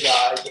as a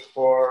guide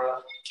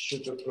for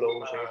suture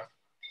closure.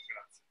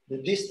 The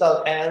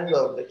distal end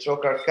of the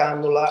trocar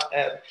cannula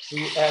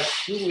has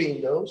two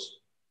windows,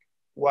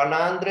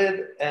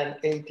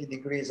 180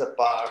 degrees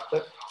apart,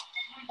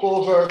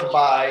 covered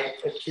by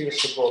a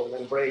pierceable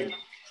membrane.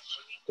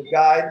 The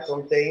guide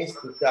contains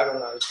two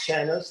diagonal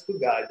channels to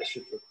guide the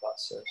suture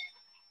passer.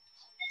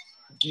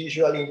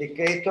 Visual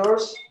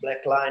indicators,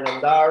 black line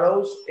and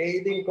arrows,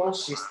 aid in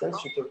consistent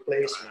suture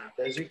placement.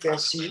 As you can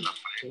see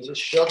in this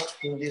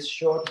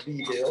short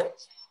video,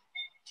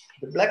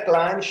 the black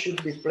line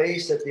should be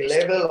placed at the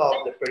level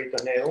of the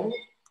peritoneum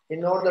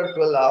in order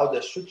to allow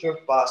the suture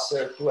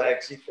passer to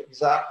exit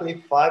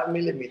exactly 5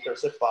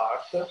 millimeters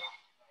apart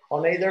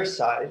on either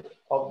side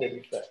of the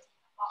defect.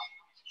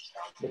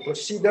 The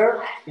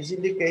procedure is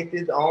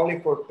indicated only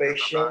for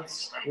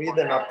patients with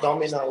an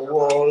abdominal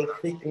wall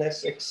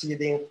thickness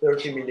exceeding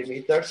 30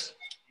 millimeters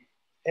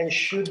and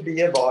should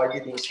be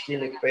avoided in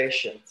ischemic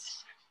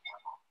patients.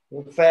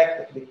 In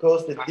fact,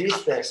 because the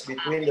distance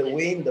between the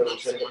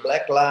windows and the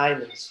black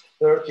line is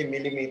 30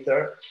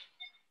 millimeters,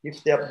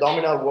 if the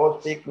abdominal wall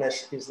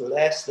thickness is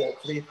less than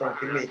 3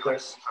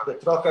 centimeters, the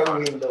trocar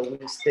window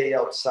will stay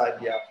outside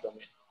the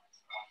abdomen.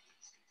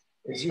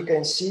 As you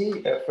can see,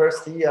 the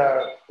first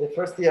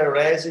year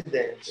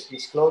resident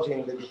is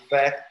closing the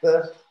defect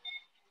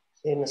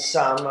in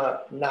some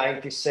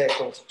 90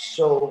 seconds.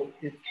 So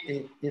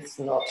it's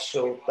not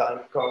so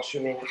time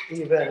consuming,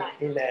 even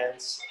in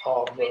hands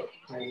of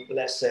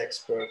less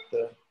expert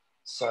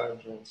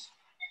surgeons.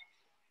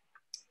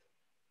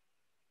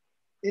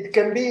 It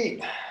can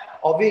be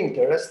of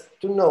interest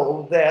to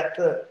know that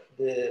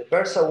the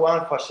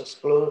Versa-1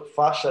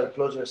 fascial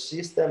closure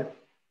system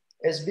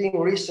has been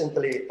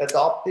recently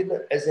adopted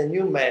as a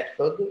new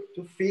method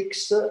to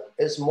fix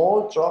a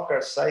small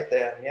trocar site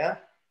hernia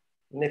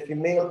in a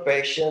female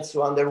patient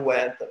who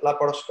underwent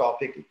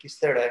laparoscopic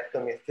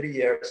hysterectomy 3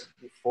 years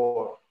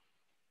before.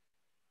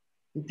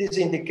 It is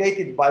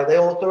indicated by the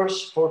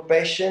authors for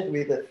patients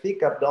with a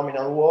thick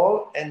abdominal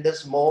wall and a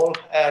small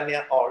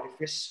hernia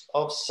orifice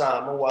of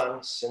some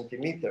 1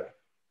 centimeter.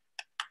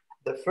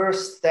 The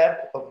first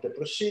step of the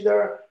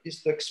procedure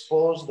is to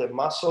expose the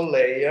muscle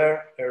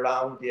layer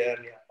around the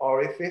hernia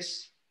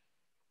orifice.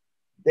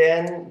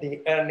 Then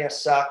the hernia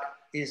sac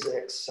is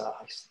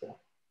excised.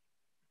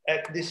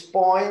 At this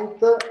point,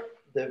 the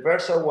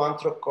Versa-1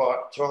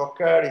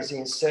 trocar is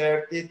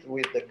inserted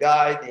with the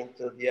guide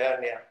into the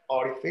hernia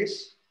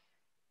orifice.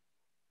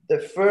 The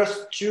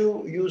first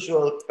 2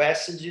 usual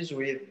passages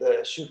with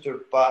the suture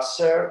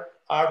passer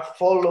are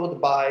followed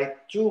by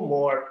 2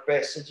 more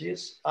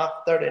passages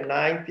after a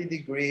 90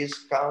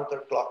 degrees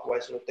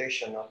counterclockwise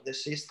rotation of the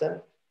system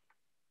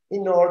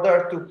in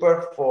order to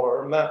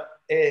perform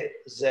a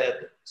Z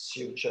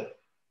suture.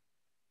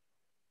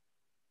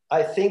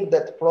 I think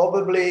that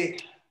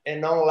probably a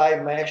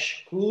non-live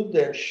mesh could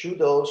and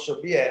should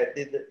also be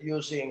added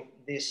using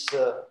this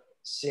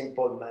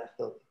simple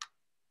method.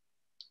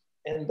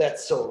 And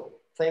that's all.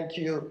 Thank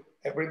you,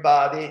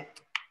 everybody.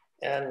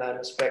 and I'm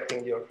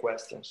expecting your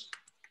questions.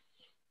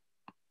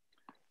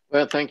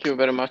 Well, thank you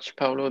very much,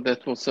 Paolo.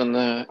 That was an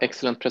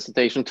excellent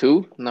presentation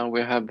too. Now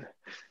we have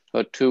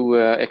two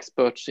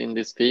experts in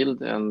this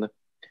field, and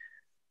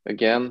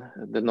again,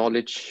 the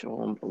knowledge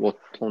on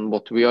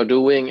what we are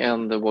doing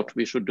and what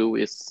we should do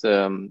is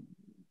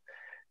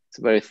it's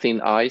very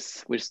thin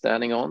ice we're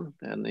standing on,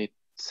 and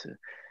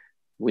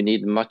we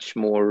need much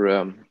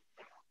more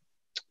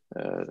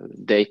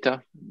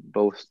data,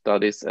 both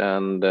studies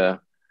and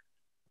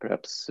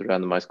perhaps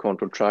randomized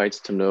control trials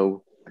to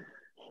know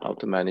how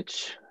to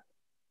manage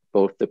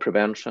both the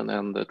prevention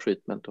and the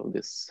treatment of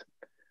this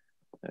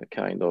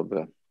kind of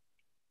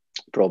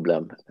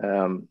problem.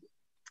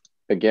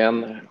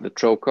 Again, the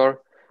trocar,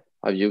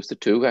 I've used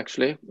it too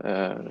actually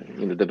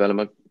in the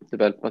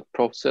development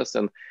process,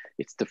 and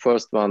it's the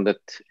first one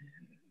that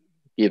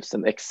gives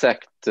an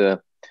exact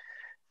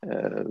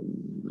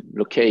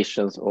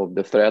locations of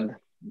the thread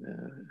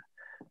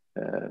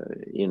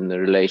in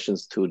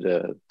relations to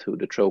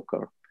the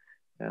trocar,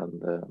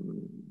 and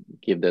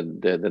give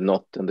the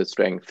knot and the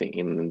strength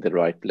in the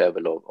right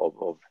level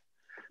of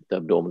the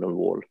abdominal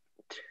wall.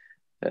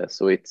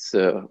 So it's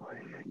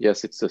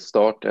yes, it's a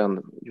start,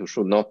 and you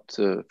should not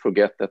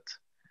forget that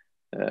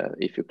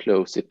if you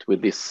close it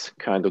with this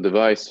kind of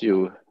device,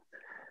 you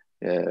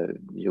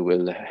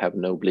will have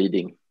no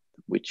bleeding,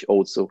 which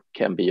also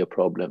can be a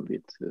problem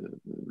with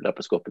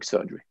laparoscopic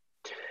surgery,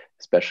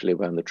 especially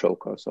when the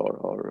trocars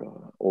are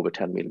over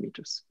 10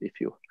 millimeters. If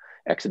you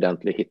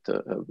accidentally hit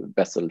a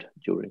vessel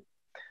during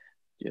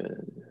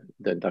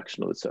the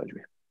induction of the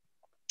surgery.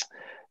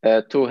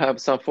 To have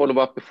some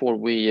follow-up before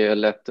we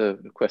let the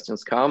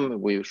questions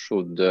come, we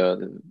should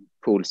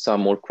pull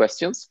some more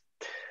questions.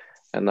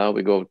 And now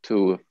we go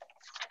to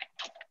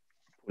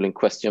pulling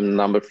question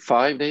number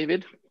 5,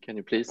 David. Can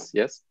you please?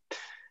 Yes.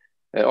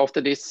 After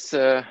this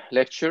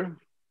lecture,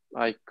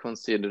 I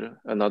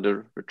consider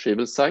another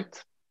retrieval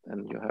site,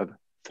 and you have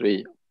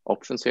 3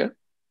 options here.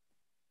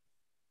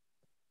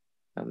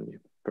 And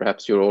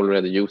perhaps you're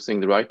already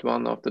using the right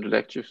one after the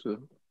lecture, so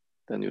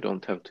then you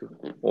don't have to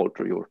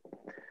alter your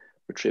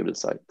retrieval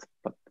site,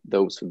 but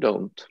those who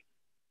don't.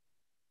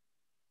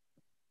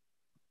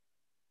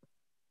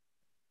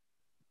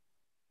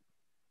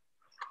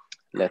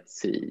 Let's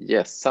see.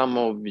 Yes, some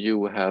of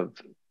you have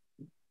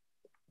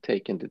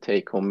taken the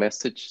take-home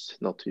message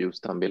not to use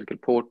the umbilical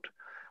port.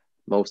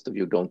 Most of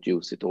you don't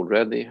use it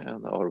already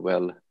and are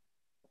well,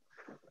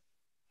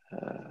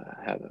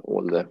 have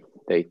all the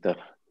data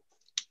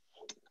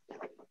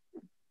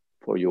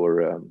for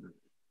your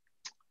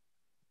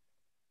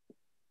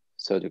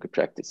surgical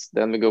practice.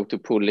 Then we go to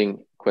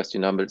pulling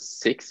question number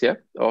 6. Yeah,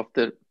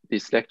 after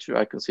this lecture,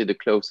 I consider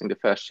closing the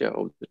fascia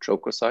of the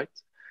trocar site.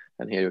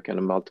 And here you can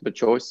have multiple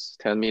choice,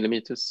 10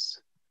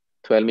 millimeters,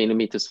 12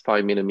 millimeters,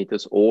 5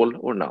 millimeters, all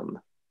or none.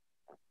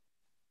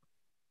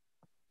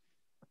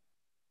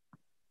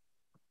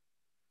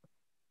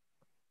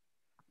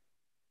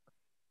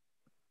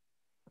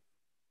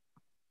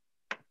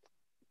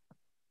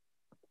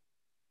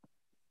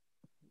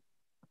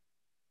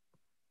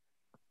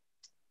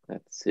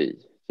 Let's see.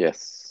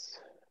 Yes.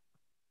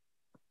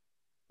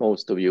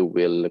 Most of you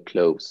will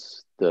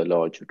close the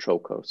larger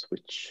trocars,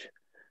 which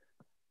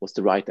was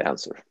the right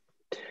answer.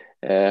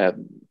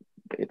 An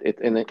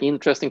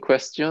interesting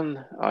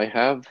question I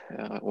have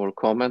or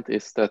comment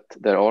is that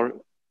there are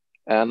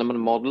animal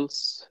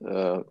models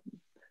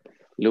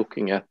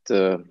looking at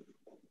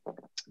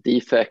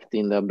defect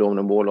in the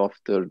abdominal wall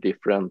after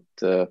different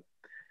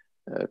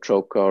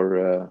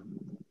trocar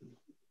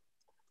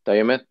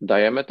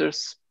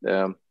diameters.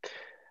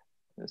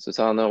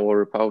 Susanna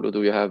or Paolo,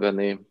 do you have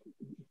any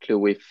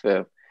clue if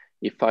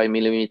 5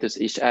 millimeters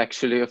is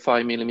actually a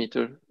 5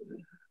 millimeter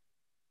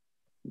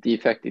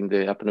defect in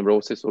the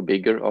aponeurosis or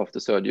bigger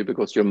after surgery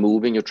because you're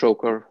moving your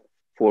trocar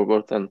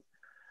forward and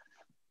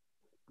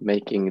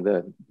making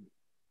the...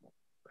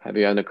 Have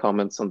you any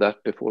comments on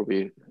that before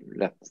we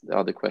let the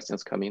other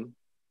questions come in?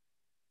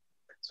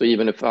 So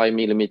even if 5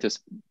 millimeters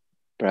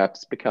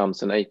perhaps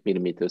becomes an 8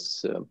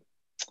 millimeters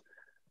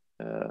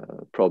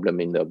problem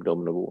in the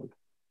abdominal wall.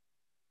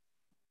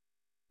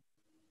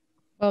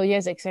 Well,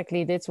 yes,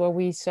 exactly. That's what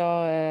we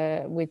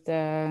saw with,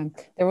 there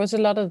was a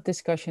lot of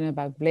discussion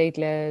about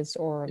bladeless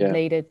or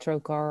bladed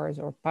trocars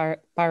or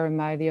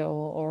pyramidal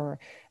or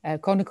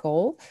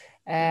conical.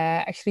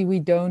 Actually, we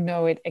don't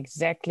know it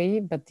exactly,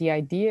 but the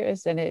idea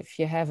is that if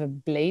you have a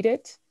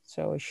bladed,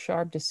 so a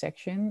sharp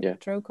dissection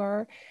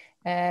trocar,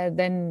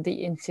 then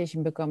the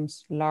incision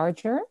becomes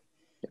larger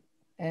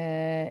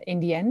in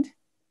the end.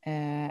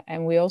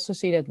 And we also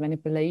see that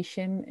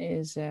manipulation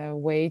is a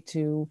way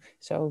to,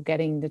 so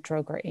getting the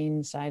trocar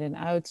inside and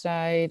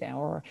outside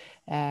or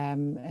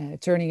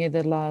turning it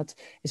a lot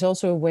is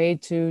also a way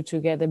to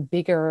get a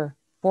bigger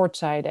port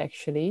side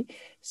actually.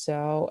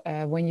 So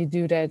when you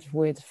do that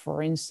with,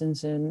 for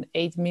instance, an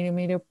 8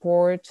 millimeter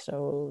port,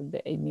 so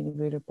the 8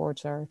 millimeter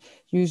ports are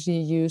usually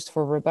used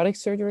for robotic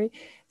surgery,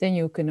 then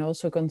you can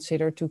also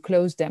consider to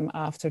close them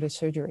after the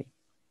surgery.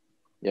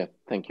 Yeah,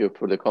 thank you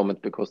for the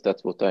comment, because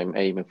that's what I'm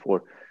aiming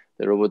for.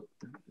 The robot,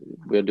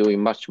 we're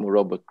doing much more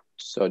robot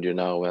surgery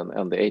now,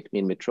 and the 8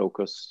 mm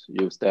trocars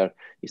used there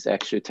is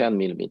actually 10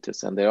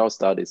 mm. And there are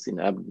studies in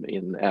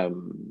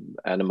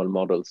animal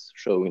models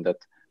showing that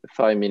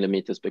 5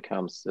 mm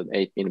becomes an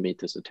 8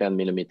 mm, so 10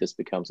 mm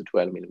becomes a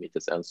 12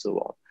 mm, and so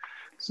on.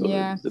 So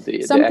yeah,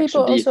 the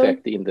actual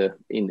defect in the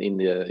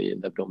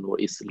abdominal wall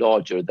is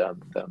larger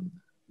than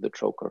the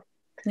trocar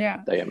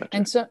diameter.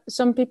 And so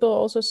some people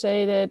also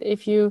say that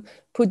if you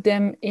put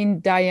them in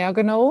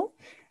diagonal,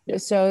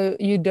 so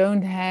you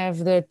don't have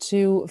the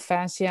two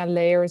fascia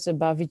layers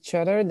above each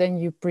other, then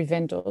you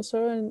prevent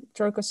also a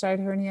trochar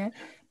hernia.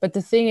 But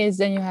the thing is,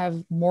 then you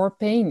have more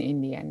pain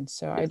in the end.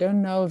 So I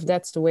don't know if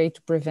that's the way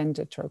to prevent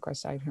a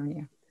trochar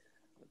hernia.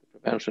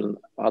 Prevention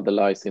other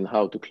lies in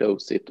how to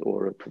close it,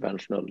 or a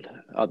preventional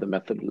other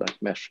method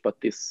like mesh. But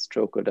this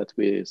trocar that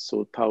we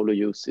saw Paolo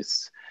use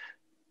is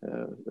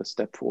a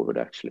step forward,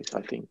 actually,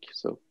 I think.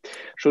 So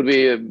should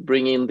we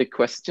bring in the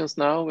questions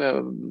now?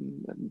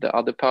 The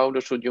other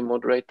Paolo, should you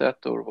moderate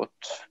that, or what?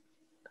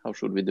 How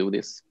should we do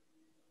this?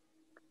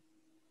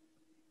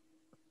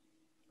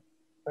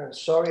 I'm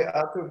sorry,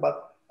 Arthur,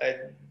 but I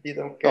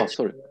didn't catch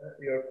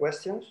your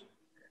questions.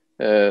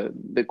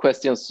 The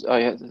questions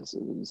I had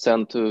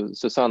sent to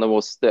Susanna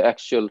was the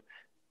actual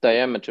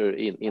diameter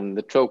in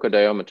the trocar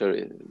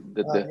diameter.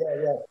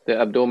 The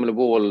abdominal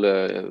wall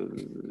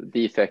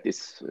defect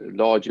is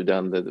larger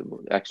than the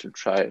actual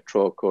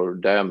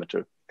trocar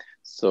diameter.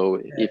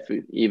 So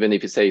even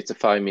if you say it's a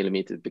 5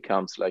 mm, it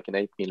becomes like an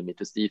 8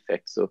 mm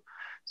defect. So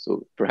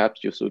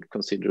perhaps you should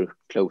consider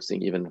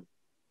closing even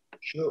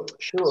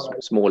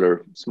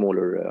smaller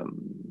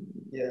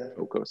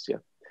trocars.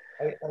 Yeah.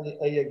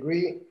 I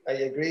agree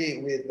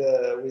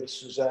with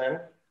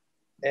Suzanne,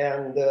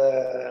 and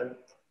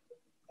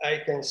I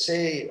can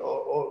say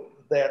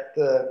that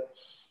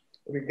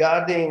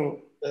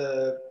regarding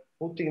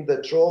putting the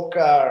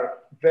trocar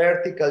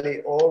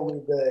vertically or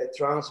with the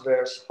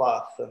transverse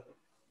path,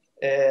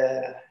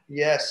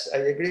 yes, I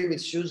agree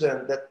with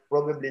Susan that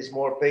probably is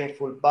more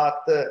painful,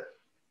 but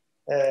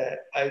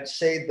I'd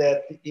say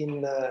that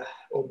in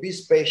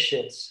obese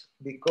patients,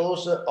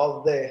 because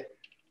of the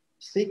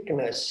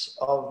thickness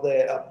of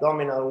the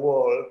abdominal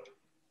wall,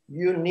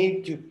 you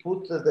need to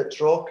put the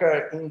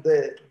trocar in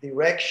the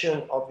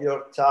direction of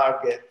your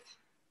target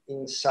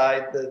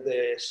inside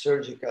the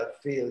surgical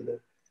field.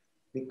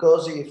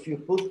 Because if you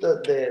put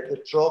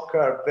the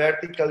trocar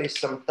vertically,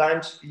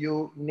 sometimes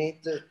you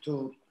need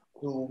to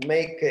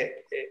make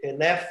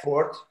an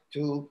effort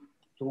to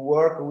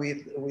work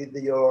with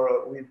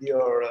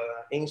your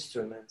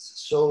instruments.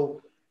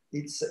 So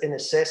it's a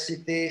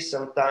necessity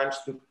sometimes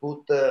to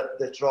put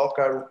the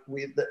trocar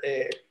with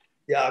a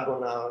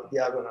diagonal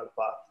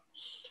path.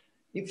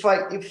 If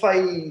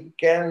I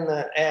can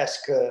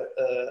ask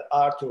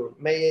Arthur,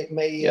 may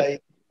I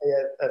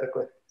have a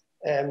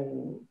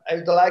question?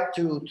 I'd like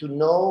to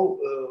know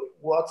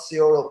what's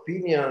your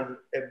opinion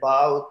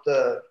about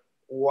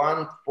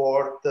one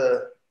port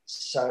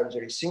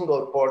surgery,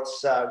 single port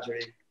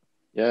surgery.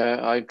 Yeah,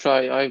 I've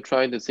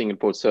tried the single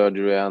port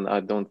surgery, and I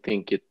don't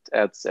think it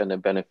adds any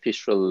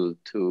beneficial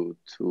to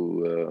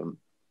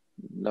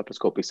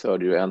laparoscopic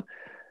surgery. And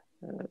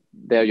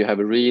there you have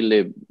a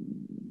really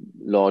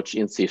large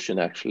incision,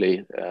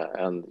 actually,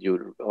 and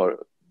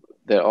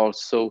there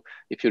also,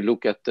 if you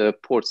look at the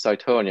port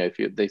site hernia,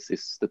 this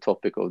is the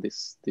topic of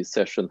this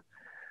session,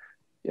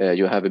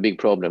 you have a big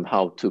problem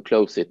how to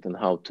close it and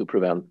how to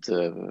prevent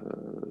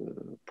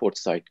port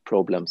site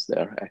problems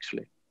there,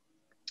 actually.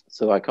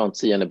 So I can't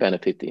see any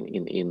benefit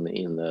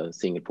in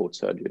single port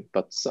surgery,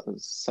 but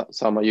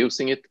some are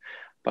using it.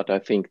 But I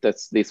think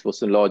this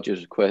was a larger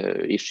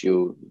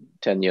issue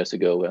 10 years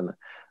ago, and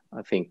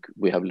I think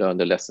we have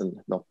learned a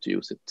lesson not to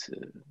use it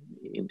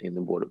in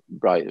the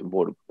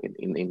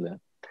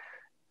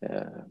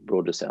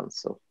broader sense.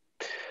 So,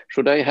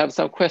 should I have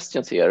some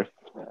questions here?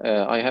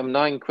 I have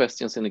 9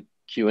 questions in the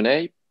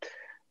Q&A,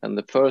 and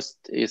the first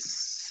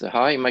is: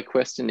 hi, my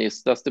question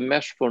is, does the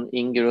mesh for an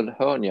inguinal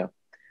hernia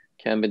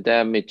can be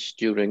damaged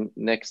during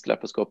next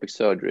laparoscopic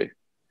surgery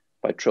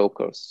by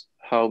trocars?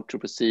 How to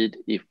proceed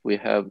if we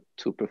have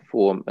to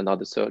perform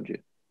another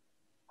surgery?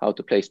 How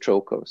to place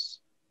trocars?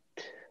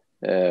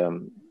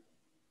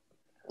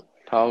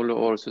 Paolo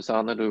or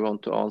Susanna, do you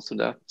want to answer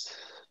that?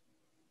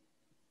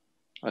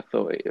 I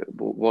thought,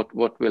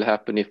 what will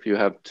happen if you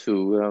have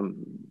to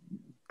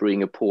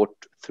bring a port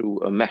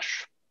through a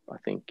mesh, I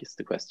think is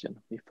the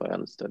question, if I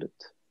understood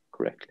it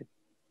correctly.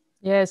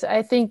 Yes,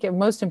 I think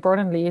most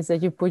importantly is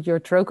that you put your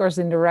trocars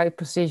in the right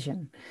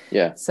position.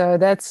 Yeah. So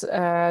that's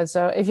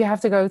so if you have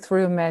to go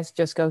through a mesh,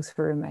 just go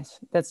through a mesh.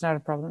 That's not a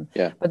problem.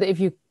 Yeah. But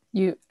if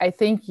I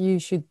think you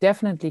should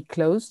definitely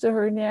close the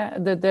hernia,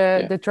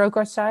 the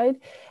trocar side,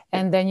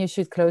 and then you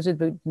should close it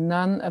with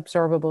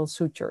non-absorbable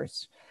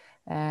sutures,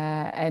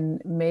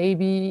 and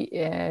maybe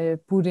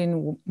put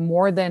in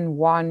more than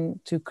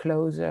one to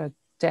close a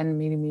 10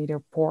 millimeter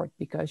port,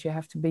 because you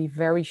have to be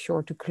very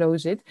sure to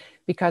close it,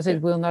 because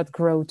it will not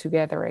grow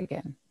together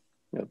again.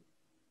 Yeah.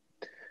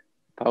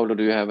 Paolo,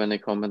 do you have any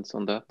comments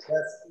on that?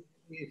 Yes,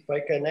 if I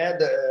can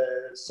add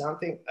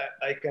something,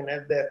 I can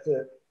add that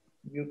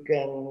you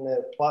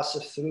can pass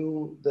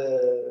through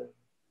the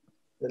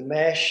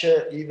mesh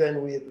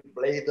even with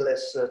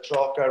bladeless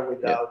trocar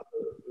without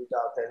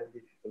any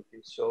difficulty.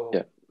 So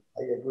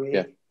I agree.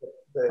 Yeah,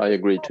 I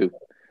agree too.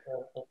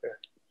 Okay.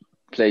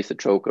 Place the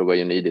trocar where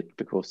you need it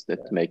because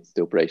that makes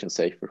the operation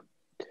safer.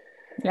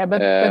 Yeah,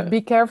 but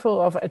be careful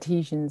of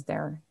adhesions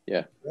there.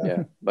 Yeah.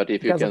 But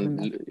if you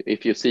can,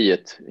 if you see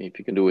it, if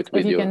you can do it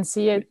with if you can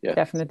see it,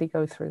 definitely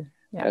go through.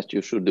 Yeah. As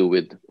you should do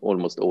with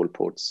almost all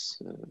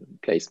ports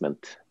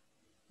placement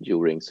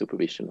during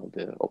supervision of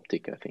the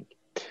optic, I think.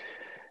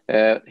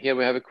 Here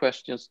we have a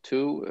questions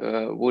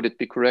too. Would it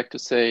be correct to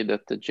say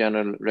that the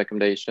general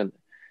recommendation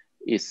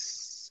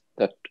is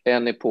that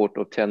any port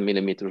of 10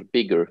 millimeters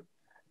bigger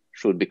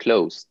should be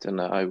closed?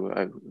 And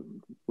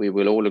we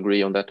will all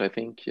agree on that, I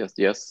think.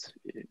 Yes,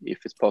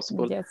 if it's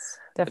possible. Yes,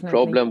 definitely. The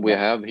problem we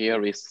have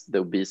here is the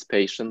obese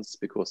patients,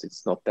 because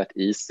it's not that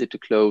easy to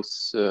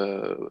close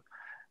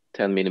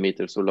 10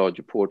 millimeters or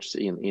larger ports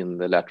in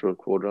the lateral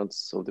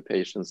quadrants of the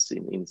patients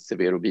in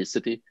severe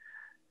obesity.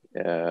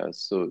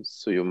 So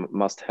you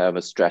must have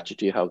a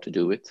strategy how to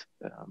do it.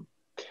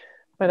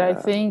 But I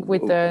think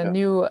with the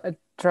new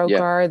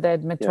trocar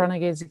that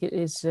Medtronic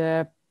is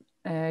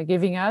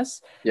giving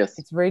us,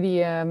 it's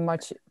really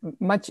much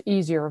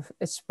easier,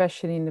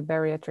 especially in the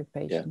bariatric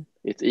patient.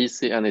 It's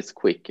easy and it's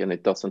quick and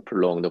it doesn't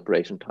prolong the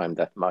operation time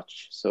that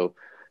much. So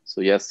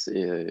yes,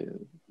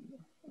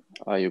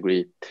 I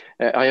agree.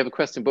 I have a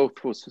question both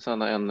for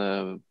Susanna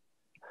and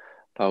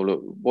Paolo.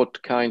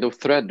 What kind of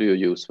thread do you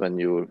use when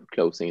you're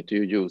closing it? Do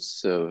you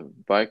use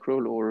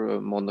Vicryl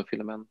or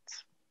monofilament?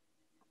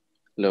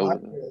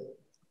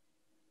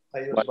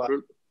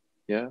 Vicryl?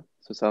 Yeah,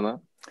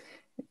 Susanna?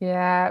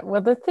 Yeah,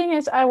 well, the thing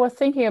is, I was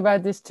thinking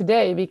about this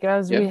today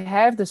because we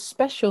have the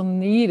special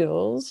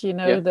needles, you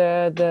know,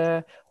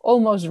 the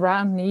almost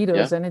round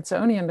needles, and it's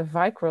only on the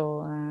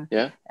Vicryl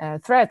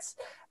threads.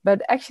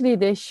 But actually,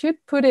 they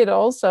should put it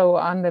also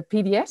on the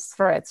PDS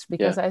threads,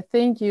 because I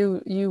think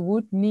you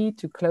would need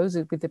to close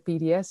it with the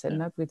PDS and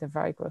not with the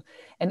Vicryl.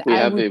 And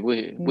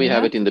we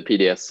have it in the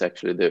PDS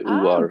actually, the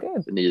UR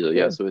needle.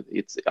 Yeah, so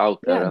it's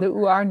out there. Yeah, the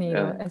UR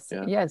needle.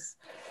 Yes.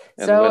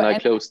 And so, when I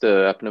close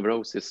the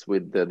aponeurosis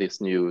with this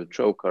new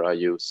trocar, I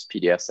use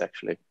PDS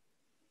actually.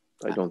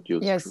 I don't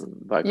use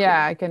Vicryl.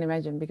 Yeah, I can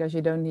imagine, because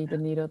you don't need the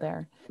needle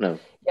there. No.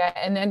 Yeah,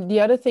 and then the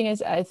other thing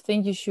is, I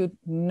think you should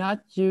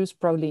not use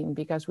Prolene,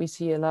 because we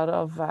see a lot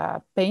of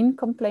pain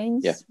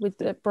complaints with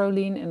the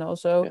Prolene, and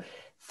also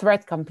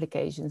thread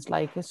complications,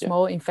 like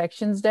small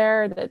infections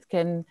there that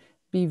can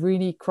be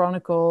really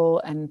chronic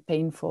and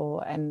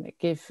painful and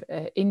give,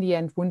 in the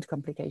end, wound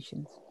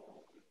complications.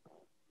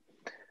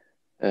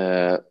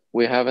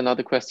 We have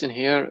another question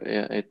here.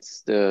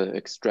 It's the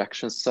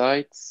extraction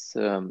sites.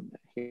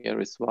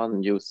 Here is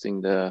one using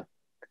the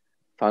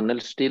funnel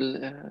still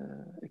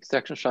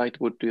extraction site.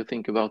 What do you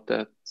think about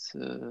that,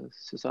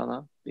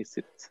 Susanna? Is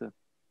it?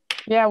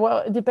 Yeah, well,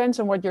 it depends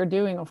on what you're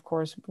doing, of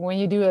course. When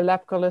you do a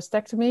lap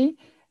cholecystectomy,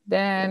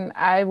 then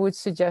I would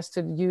suggest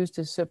to use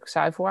the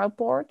subxiphoid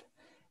port.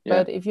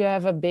 But if you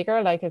have a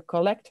bigger, like a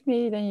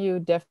colectomy, then you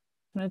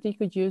definitely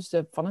could use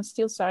the funnel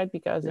steel site,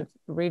 because it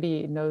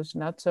really knows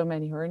not so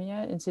many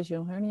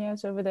incisional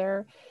hernias over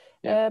there.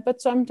 But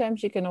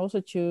sometimes you can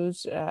also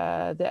choose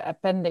the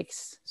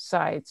appendix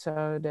site,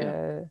 so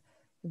the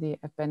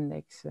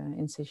appendix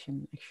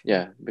incision. Actually.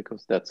 Yeah,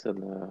 because that's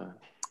another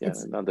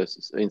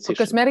incision. For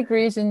cosmetic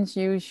reasons,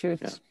 you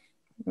should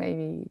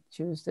maybe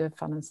choose the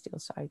funnel steel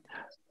site.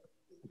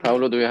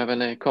 Paolo, do you have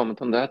any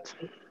comment on that?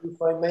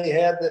 If I may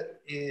add,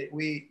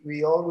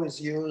 we always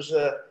use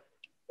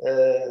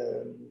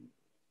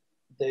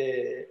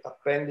the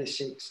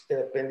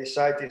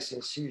appendicitis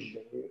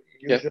incision,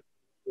 usually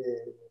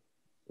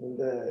in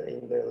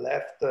the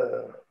left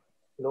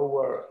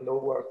lower,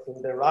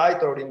 in the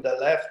right or in the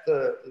left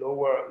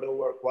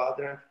lower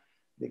quadrant,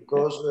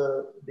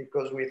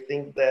 because we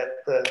think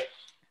that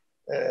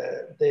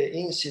the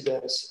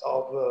incidence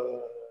of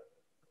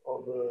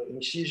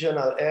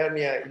incisional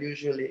hernia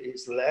usually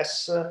is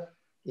less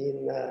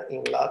in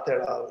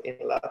lateral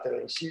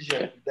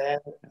incision than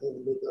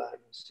in midline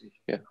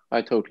incision. Yeah,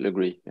 I totally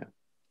agree. Yeah.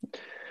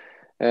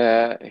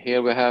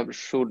 Here we have,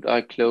 should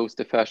I close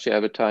the fascia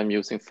every time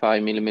using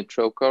 5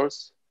 millimeter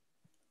trocars?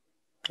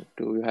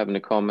 Do you have any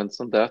comments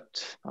on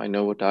that? I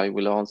know what I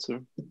will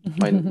answer.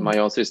 My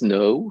answer is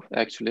no,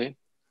 actually.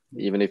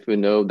 Even if we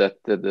know that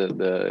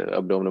the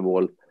abdominal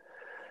wall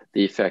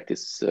defect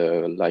is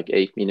like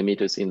 8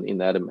 millimeters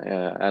in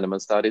animal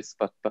studies,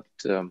 but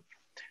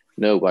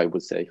no, I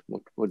would say.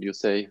 What would you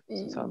say,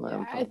 Susanna?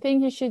 Yeah, I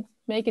think you should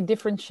make a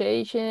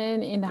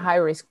differentiation in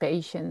high-risk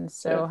patients.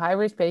 So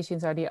high-risk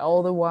patients are the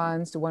older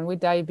ones, the one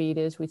with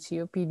diabetes, with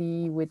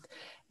COPD, with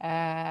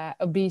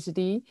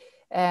obesity.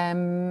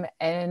 And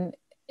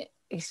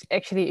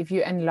actually, if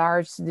you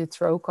enlarge the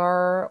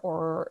trocar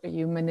or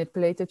you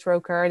manipulate the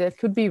trocar, that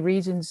could be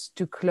reasons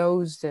to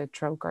close the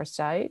trocar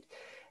site.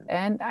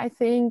 And I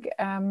think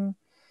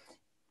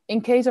in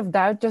case of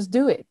doubt, just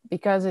do it,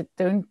 because it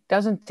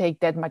doesn't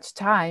take that much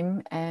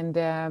time, and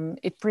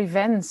it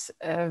prevents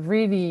a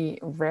really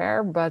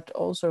rare but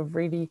also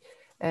really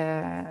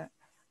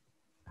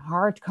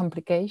hard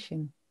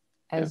complication,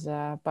 as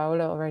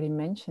Paolo already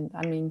mentioned.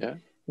 I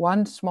mean,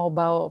 one small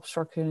bowel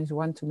obstruction is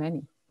one too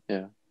many.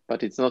 Yeah,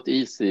 but it's not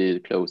easy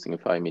closing a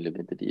 5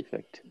 millimeter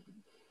defect,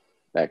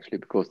 actually,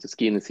 because the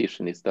skin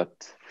incision is that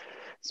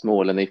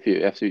small. And if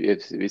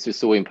you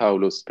saw in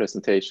Paolo's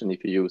presentation,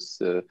 if you use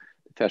the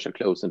fascial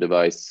closing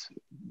device,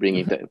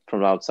 bringing it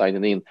from outside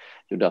and in,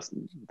 you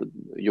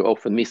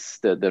often miss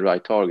the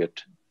right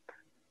target.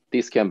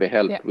 This can be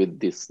helped with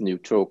this new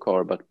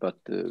trocar, but with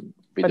the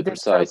precise. But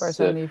this trocar is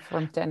only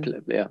from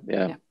 10.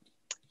 Yeah.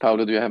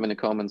 Paolo, do you have any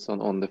comments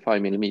on the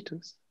 5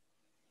 millimeters?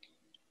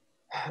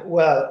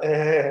 Well,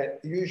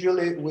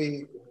 usually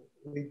we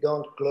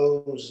don't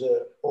close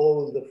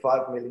all the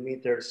 5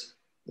 millimeters.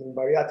 In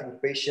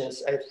bariatric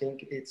patients, I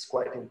think it's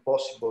quite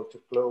impossible to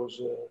close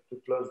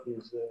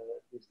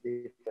this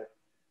defect.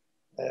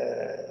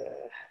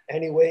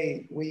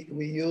 Anyway,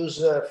 we use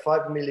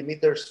 5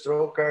 millimeter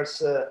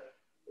strokers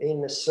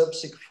in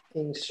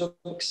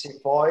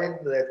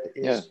subxiphoid that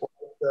is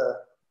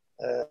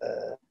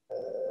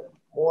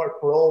more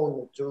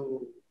prone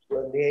to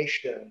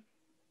herniation.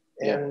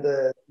 And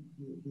the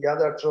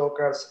other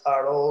trocars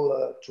are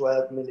all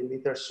 12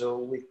 millimeters, so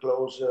we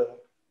close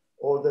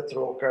all the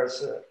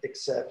trocars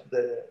except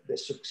the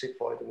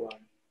subxiphoid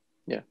one.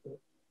 Yeah.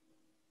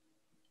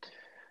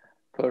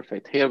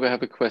 Perfect. Here we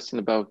have a question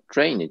about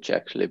drainage,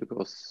 actually,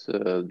 because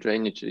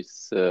drainage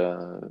is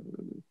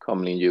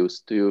commonly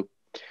used.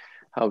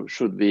 How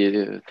should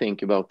we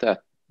think about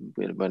that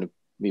when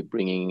we're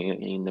bringing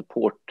in a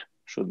port?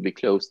 Should we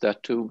close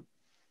that too?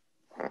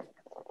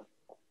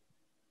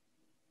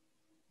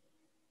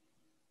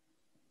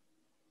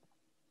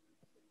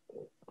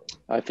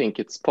 I think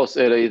it's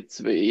possible.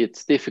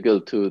 It's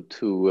difficult to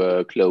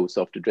close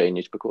after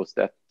drainage, because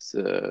that's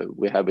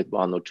we have it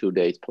 1 or 2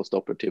 days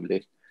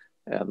post-operatively,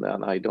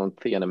 and I don't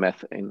see any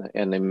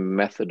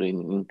method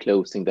in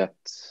closing that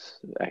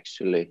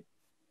actually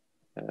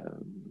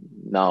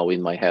now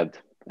in my head,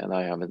 and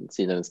I haven't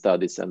seen any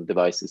studies and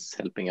devices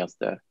helping us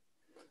there.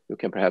 You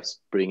can perhaps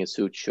bring a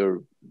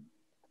suture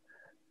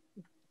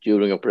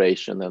during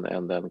operation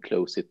and then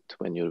close it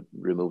when you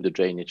remove the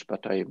drainage,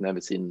 but I've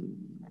never seen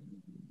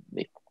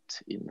it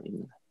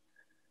in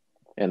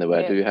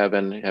anywhere. Do you have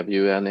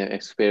any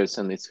experience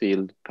in this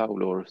field,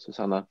 Paolo or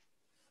Susanna?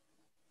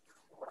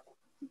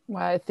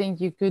 Well, I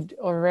think you could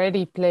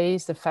already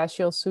place the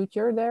fascial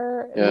suture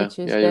there, which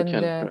is then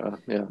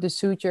the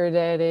suture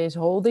that is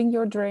holding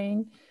your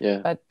drain.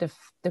 Yeah. But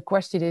the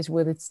question is,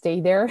 will it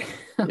stay there,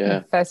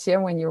 the fascia,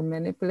 when you're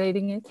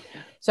manipulating it?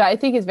 So I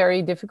think it's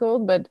very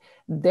difficult, but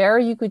there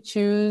you could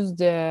choose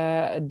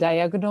the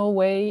diagonal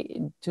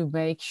way to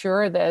make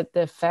sure that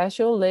the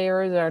fascial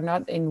layers are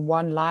not in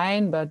one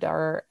line, but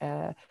are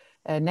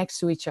next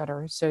to each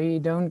other. So you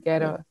don't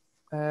get a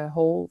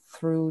hole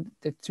through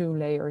the 2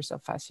 layers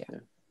of fascia. Yeah.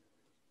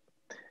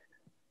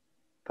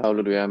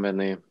 Paolo, do you have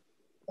any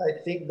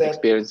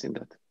experience in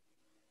that?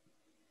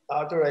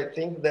 Arthur, I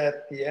think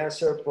that the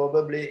answer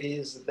probably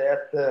is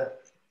that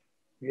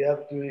you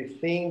have to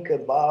think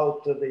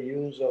about the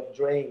use of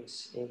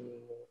drains in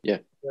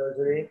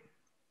surgery.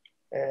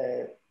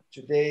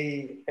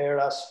 Today,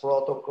 ERAS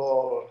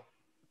protocol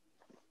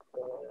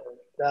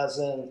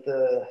doesn't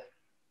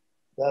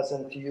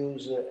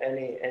use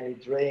any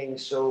drain,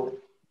 so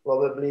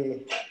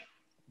probably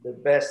the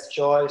best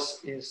choice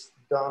is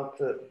don't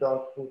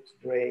put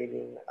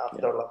drain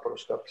after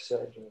laparoscopic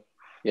surgery.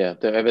 Yeah,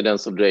 the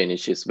evidence of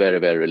drainage is very,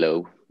 very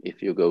low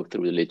if you go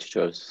through the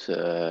literatures,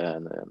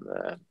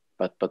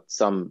 but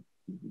some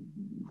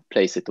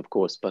place it, of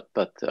course. But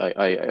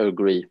I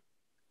agree,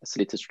 as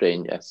little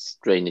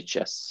drainage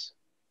as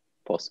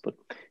possible.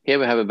 Here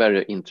we have a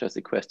very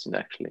interesting question,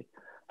 actually.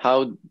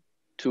 How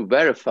to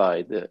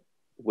verify the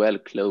well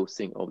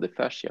closing of the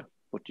fascia?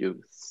 What do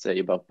you say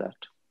about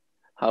that?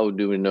 How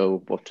do we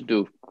know what to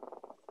do?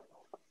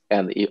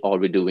 And are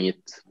we doing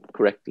it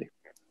correctly?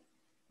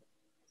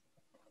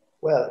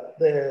 Well,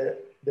 the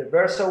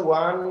Versa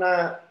one,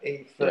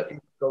 if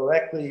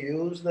correctly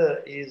used,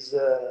 is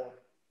a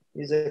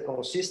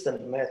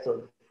consistent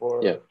method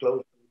for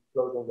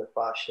closing the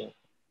fascia.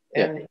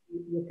 And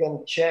you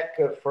can check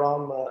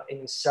from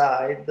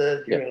inside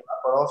during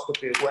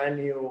laparoscopy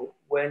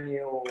when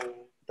you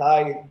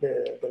tie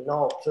the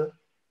knot.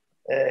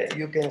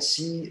 You can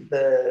see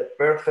the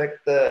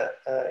perfect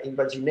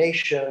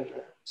invagination,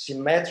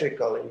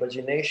 symmetrical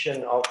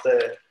invagination of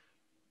the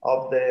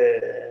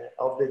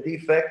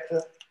defect,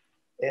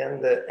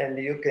 and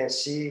you can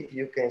see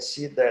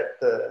that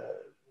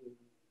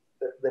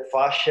the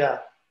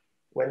fascia,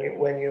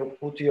 when you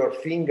put your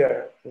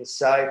finger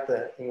inside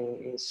the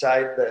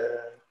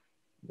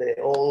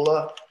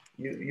hole,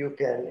 you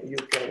can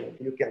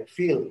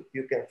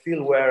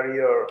feel where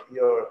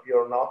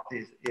your knot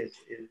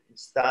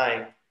is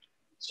tying.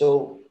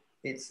 So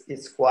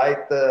it's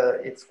quite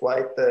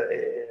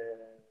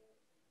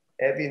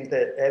evident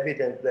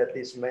that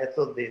this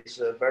method, this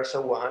Versa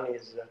one,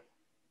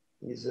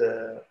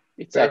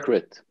 it's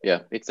accurate.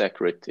 Yeah, it's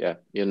accurate. Yeah,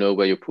 you know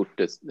where you put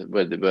this,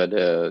 where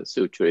the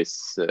suture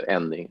is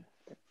ending,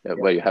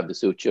 where you have the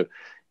suture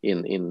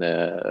in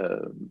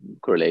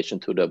correlation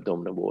to the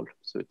abdominal wall.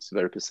 So it's a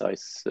very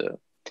precise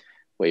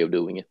way of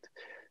doing it.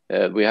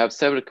 We have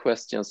several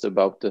questions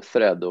about the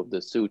thread of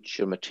the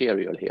suture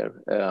material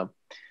here.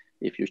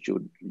 If you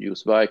should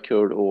use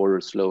Vicur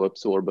or slow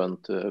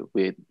absorbent.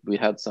 We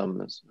had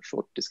some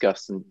short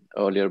discussion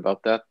earlier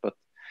about that, but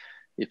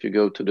if you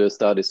go to the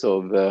studies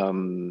of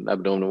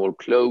abdominal wall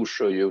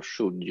closure, you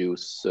should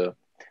use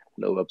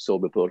low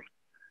absorbable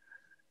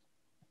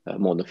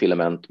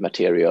monofilament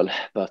material.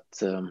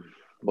 But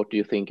what do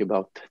you think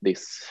about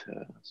this,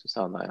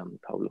 Susanna and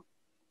Paolo?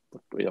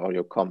 What are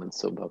your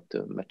comments about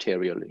the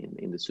material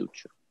in the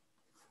suture?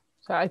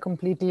 So I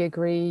completely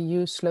agree.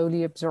 Use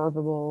slowly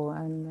absorbable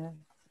and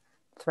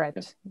thread.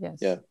 Yeah. Yes.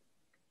 Yeah.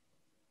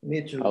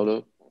 Me too.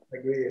 Paolo?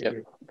 Agree.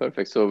 Yeah,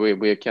 perfect. So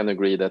we can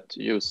agree that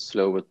use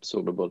slow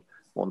absorbable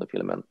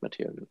monofilament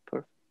material.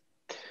 Perfect.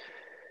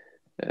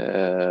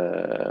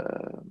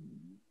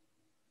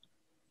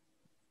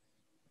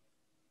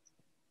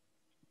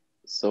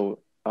 So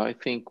I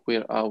think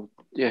we're out.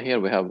 Yeah, here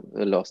we have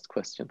the last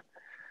question.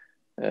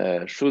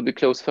 Should we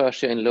close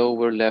fascia in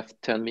lower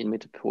left 10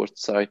 millimeter port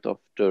site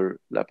after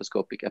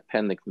laparoscopic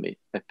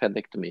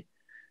appendectomy,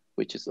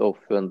 which is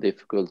often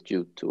difficult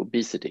due to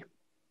obesity?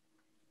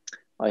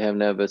 I have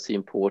never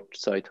seen port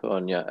site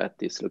hernia at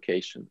this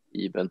location,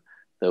 even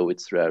though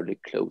it's rarely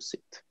close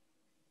it.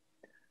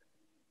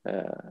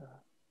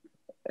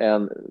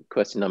 And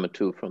question number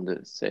 2 from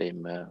the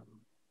same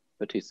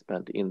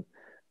participant. In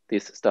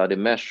this study,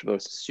 mesh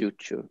versus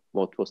suture,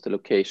 what was the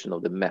location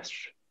of the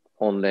mesh,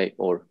 onlay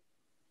or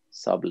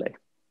sublay?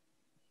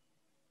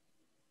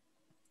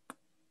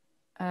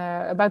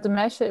 About the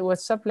mesh, it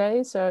was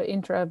sublay, so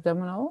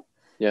intra-abdominal.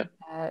 Yeah.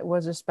 It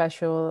was a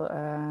special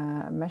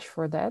mesh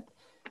for that.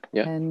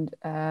 Yeah. And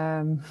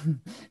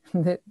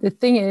the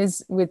thing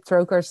is, with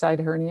trocar site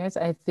hernias,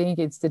 I think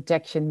it's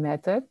detection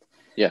method.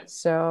 Yeah.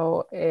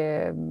 So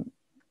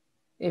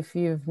if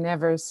you've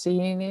never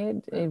seen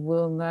it, it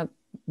will not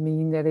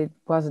mean that it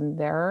wasn't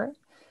there.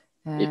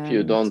 If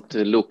you don't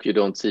look, you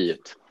don't see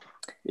it.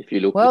 If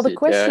you look, well, you see the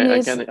question it.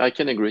 is, I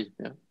can agree.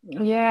 Yeah.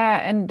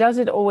 Yeah, and does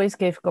it always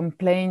give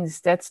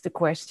complaints? That's the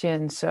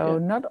question. So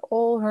not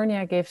all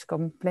hernia gives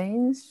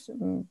complaints,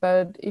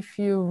 but if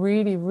you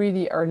really,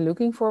 really are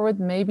looking forward,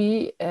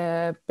 maybe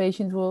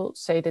patients will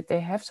say that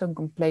they have some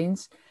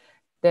complaints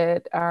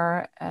that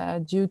are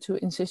due to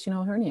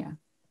incisional hernia.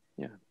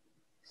 Yeah.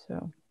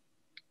 So,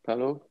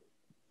 Paolo?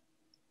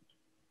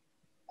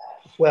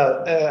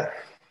 Well,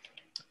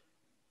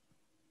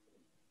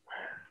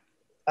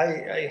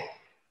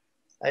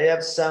 I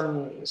have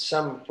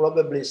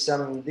probably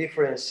some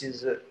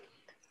differences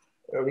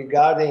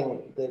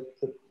regarding the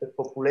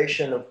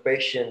population of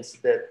patients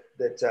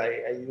that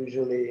I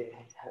usually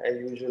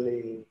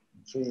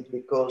treat,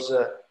 because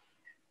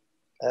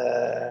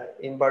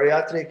in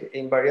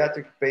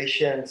bariatric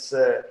patients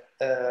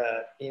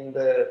in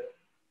the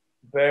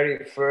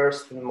very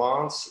first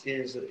months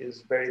is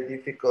very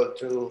difficult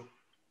to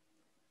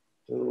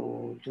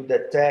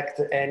detect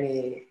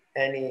any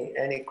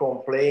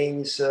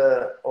complaints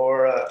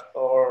or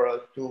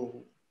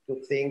to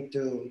think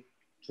to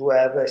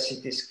have a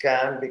CT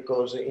scan,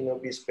 because in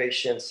obese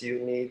patients you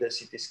need a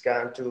CT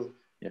scan to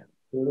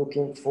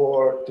looking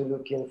for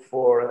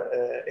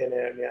an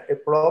hernia. A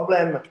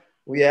problem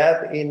we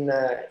have in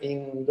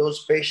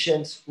those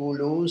patients who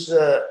lose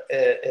a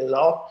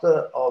lot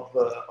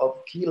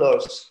of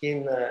kilos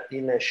in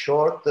a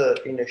short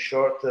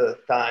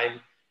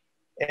time,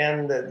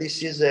 and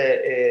this is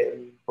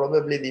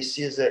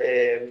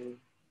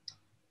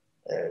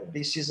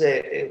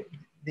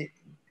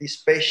these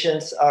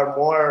patients are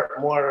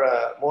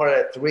more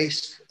at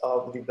risk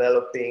of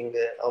developing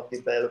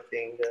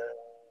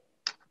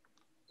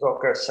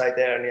trocar site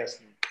hernias,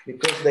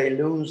 because they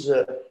lose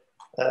a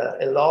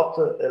lot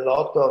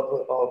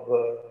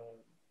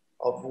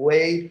of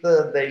weight.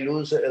 They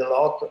lose a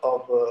lot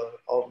of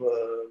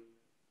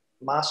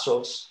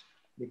muscles,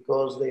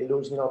 because they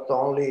lose not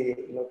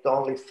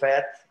only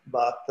fat,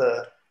 but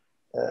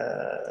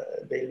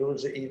they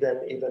lose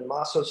even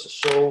muscles.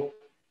 So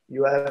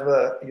you have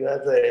a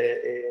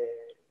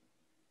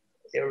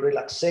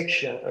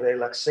relaxation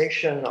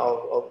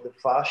of the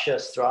fascia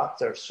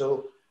structure.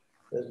 So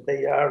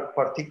they are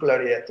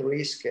particularly at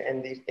risk,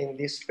 and in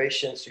these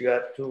patients you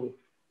have to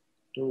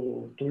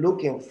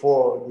looking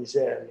for these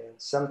hernias.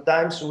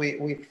 Sometimes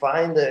we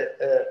find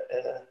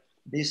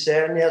these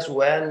hernias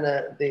when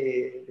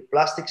the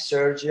plastic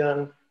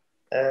surgeon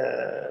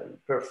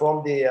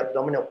performed the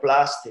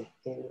abdominoplasty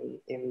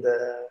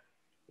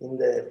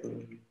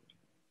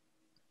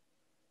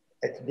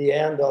at the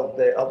end of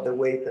the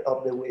weight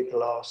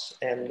loss,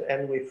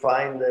 and we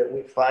find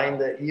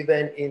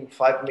even in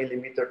 5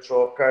 millimeter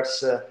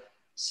trocars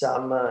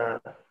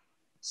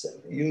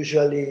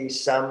usually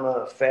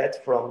some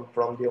fat from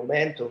the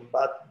omentum,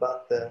 but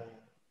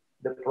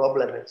the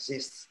problem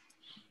exists.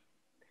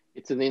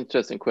 It's an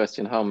interesting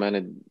question. How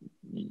many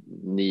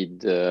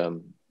need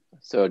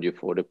surgery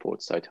for the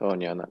port site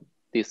hernia. And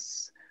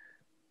this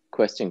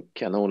question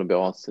can only be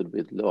answered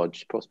with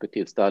large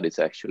prospective studies,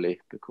 actually,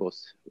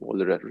 because all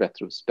the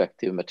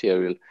retrospective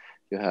material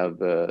you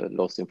have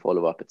loss in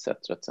follow-up,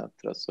 etc.,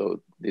 etc.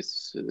 So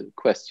this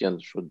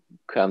question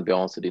can be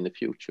answered in the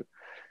future.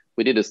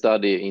 We did a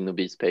study in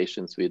obese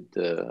patients with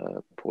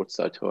port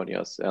site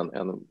hernias,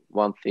 and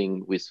one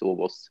thing we saw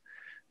was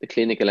the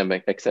clinical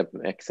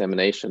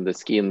examination. The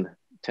skin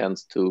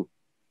tends to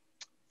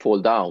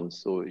fall down,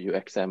 so you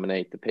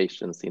examine the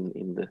patients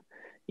in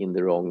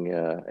the wrong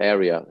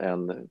area,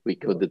 and we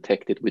could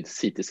detect it with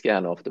CT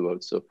scan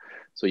afterwards. So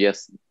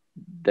yes,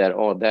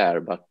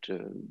 there, but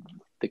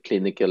the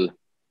clinical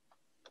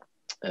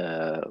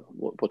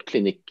what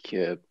clinic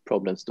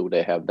problems do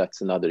they have?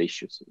 That's another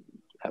issue, so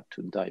we have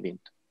to dive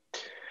into.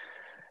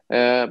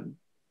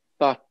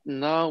 But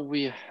now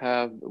we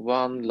have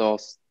one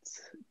last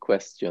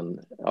question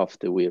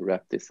after we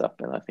wrap this up,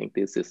 and I think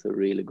this is a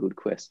really good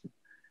question.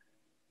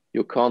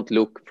 You can't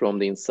look from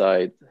the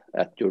inside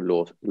at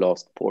your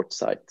last port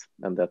site,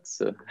 and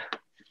that's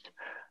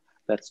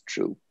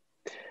true.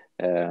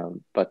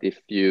 But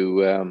if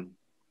you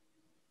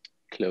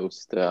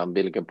close the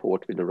umbilical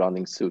port with a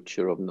running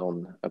suture of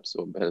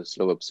slow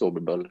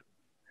absorbable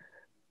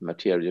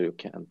material, you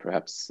can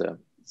perhaps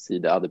see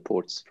the other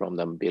ports from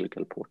the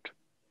umbilical port.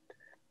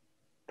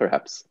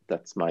 Perhaps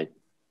that's my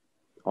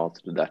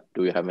answer to that.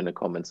 Do you have any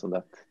comments on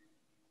that?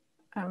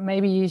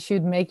 Maybe you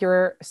should make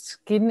your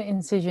skin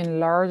incision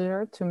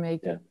larger to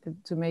make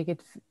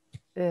it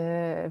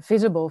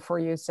visible for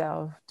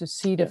yourself to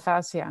see the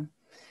fascia,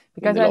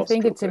 because I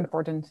think it's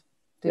important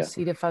to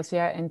see the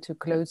fascia and to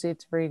close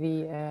it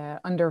really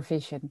under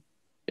vision.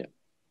 Yeah.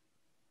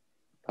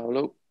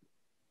 Paolo?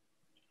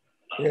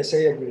 Yes, I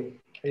agree.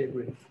 Yeah.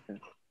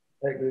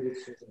 I agree with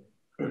Susanna.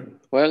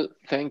 Well,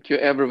 thank you,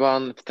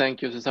 everyone.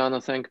 Thank you, Susanna.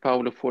 Thank you,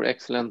 Paolo, for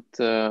excellent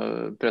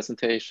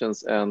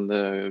presentations and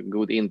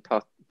good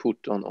input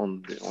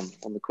on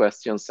the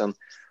questions. And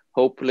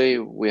hopefully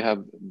we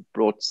have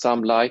brought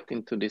some light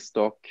into this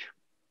dark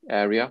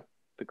area,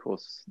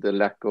 because the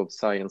lack of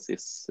science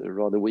is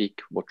rather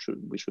weak. What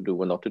we should do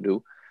or not to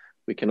do.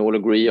 We can all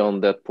agree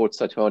on that port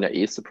site hernia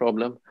is a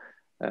problem.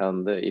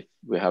 And if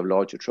we have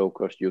larger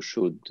trocars, you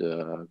should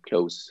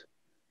close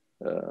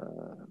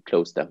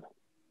them,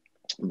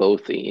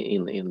 both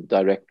in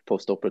direct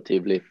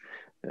postoperatively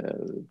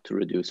to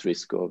reduce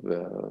risk of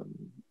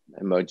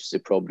emergency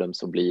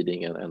problems of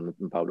bleeding and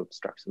bowel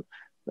obstruction,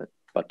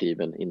 but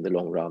even in the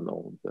long run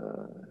of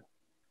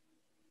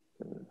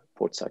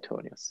port site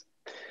hernias.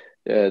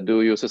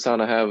 Do you,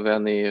 Susanna, have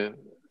any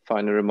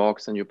final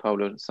remarks, and you,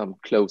 Paolo, some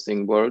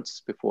closing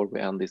words before we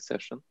end this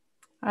session?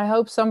 I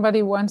hope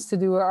somebody wants to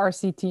do a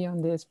RCT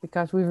on this,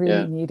 because we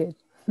really need it.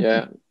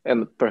 Yeah,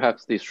 and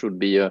perhaps this should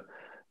be a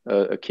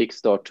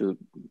kickstart to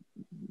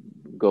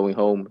going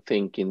home,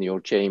 think in your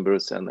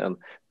chambers and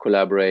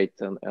collaborate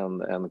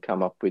and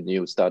come up with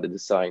new study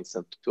designs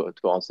and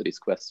to answer these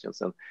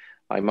questions. And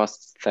I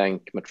must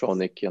thank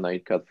Medtronic and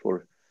IRCAD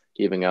for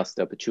giving us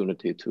the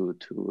opportunity to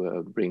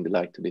bring the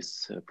light to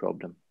this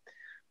problem.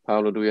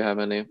 Paolo, do you have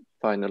any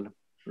final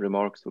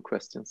remarks or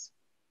questions?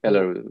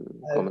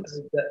 Comments?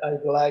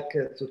 I'd like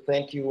to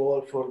thank you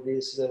all for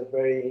this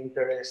very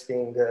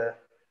interesting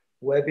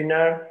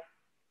webinar.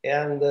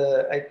 And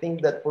I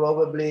think that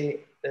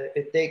probably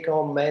a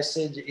take-home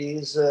message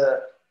is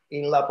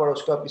in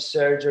laparoscopic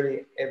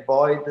surgery,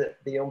 avoid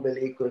the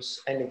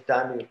umbilicus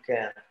anytime you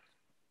can.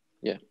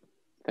 Yeah,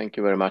 thank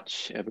you very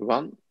much,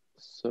 everyone.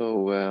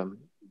 So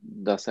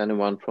does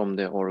anyone from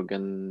the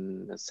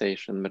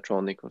organization,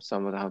 Medtronic or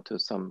someone, have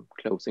some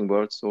closing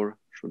words, or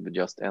should we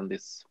just end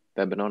this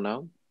webinar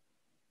now?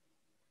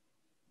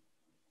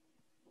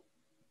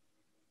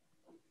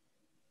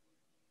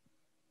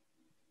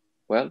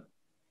 Well,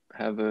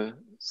 have a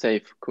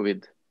safe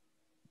COVID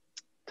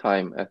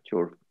time at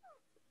your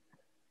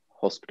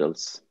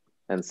hospitals,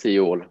 and see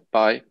you all.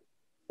 Bye.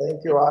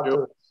 Thank you,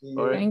 Arthur. See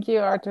you. Thank you,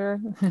 Arthur.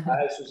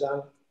 Bye,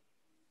 Susanna.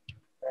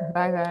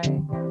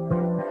 Bye-bye.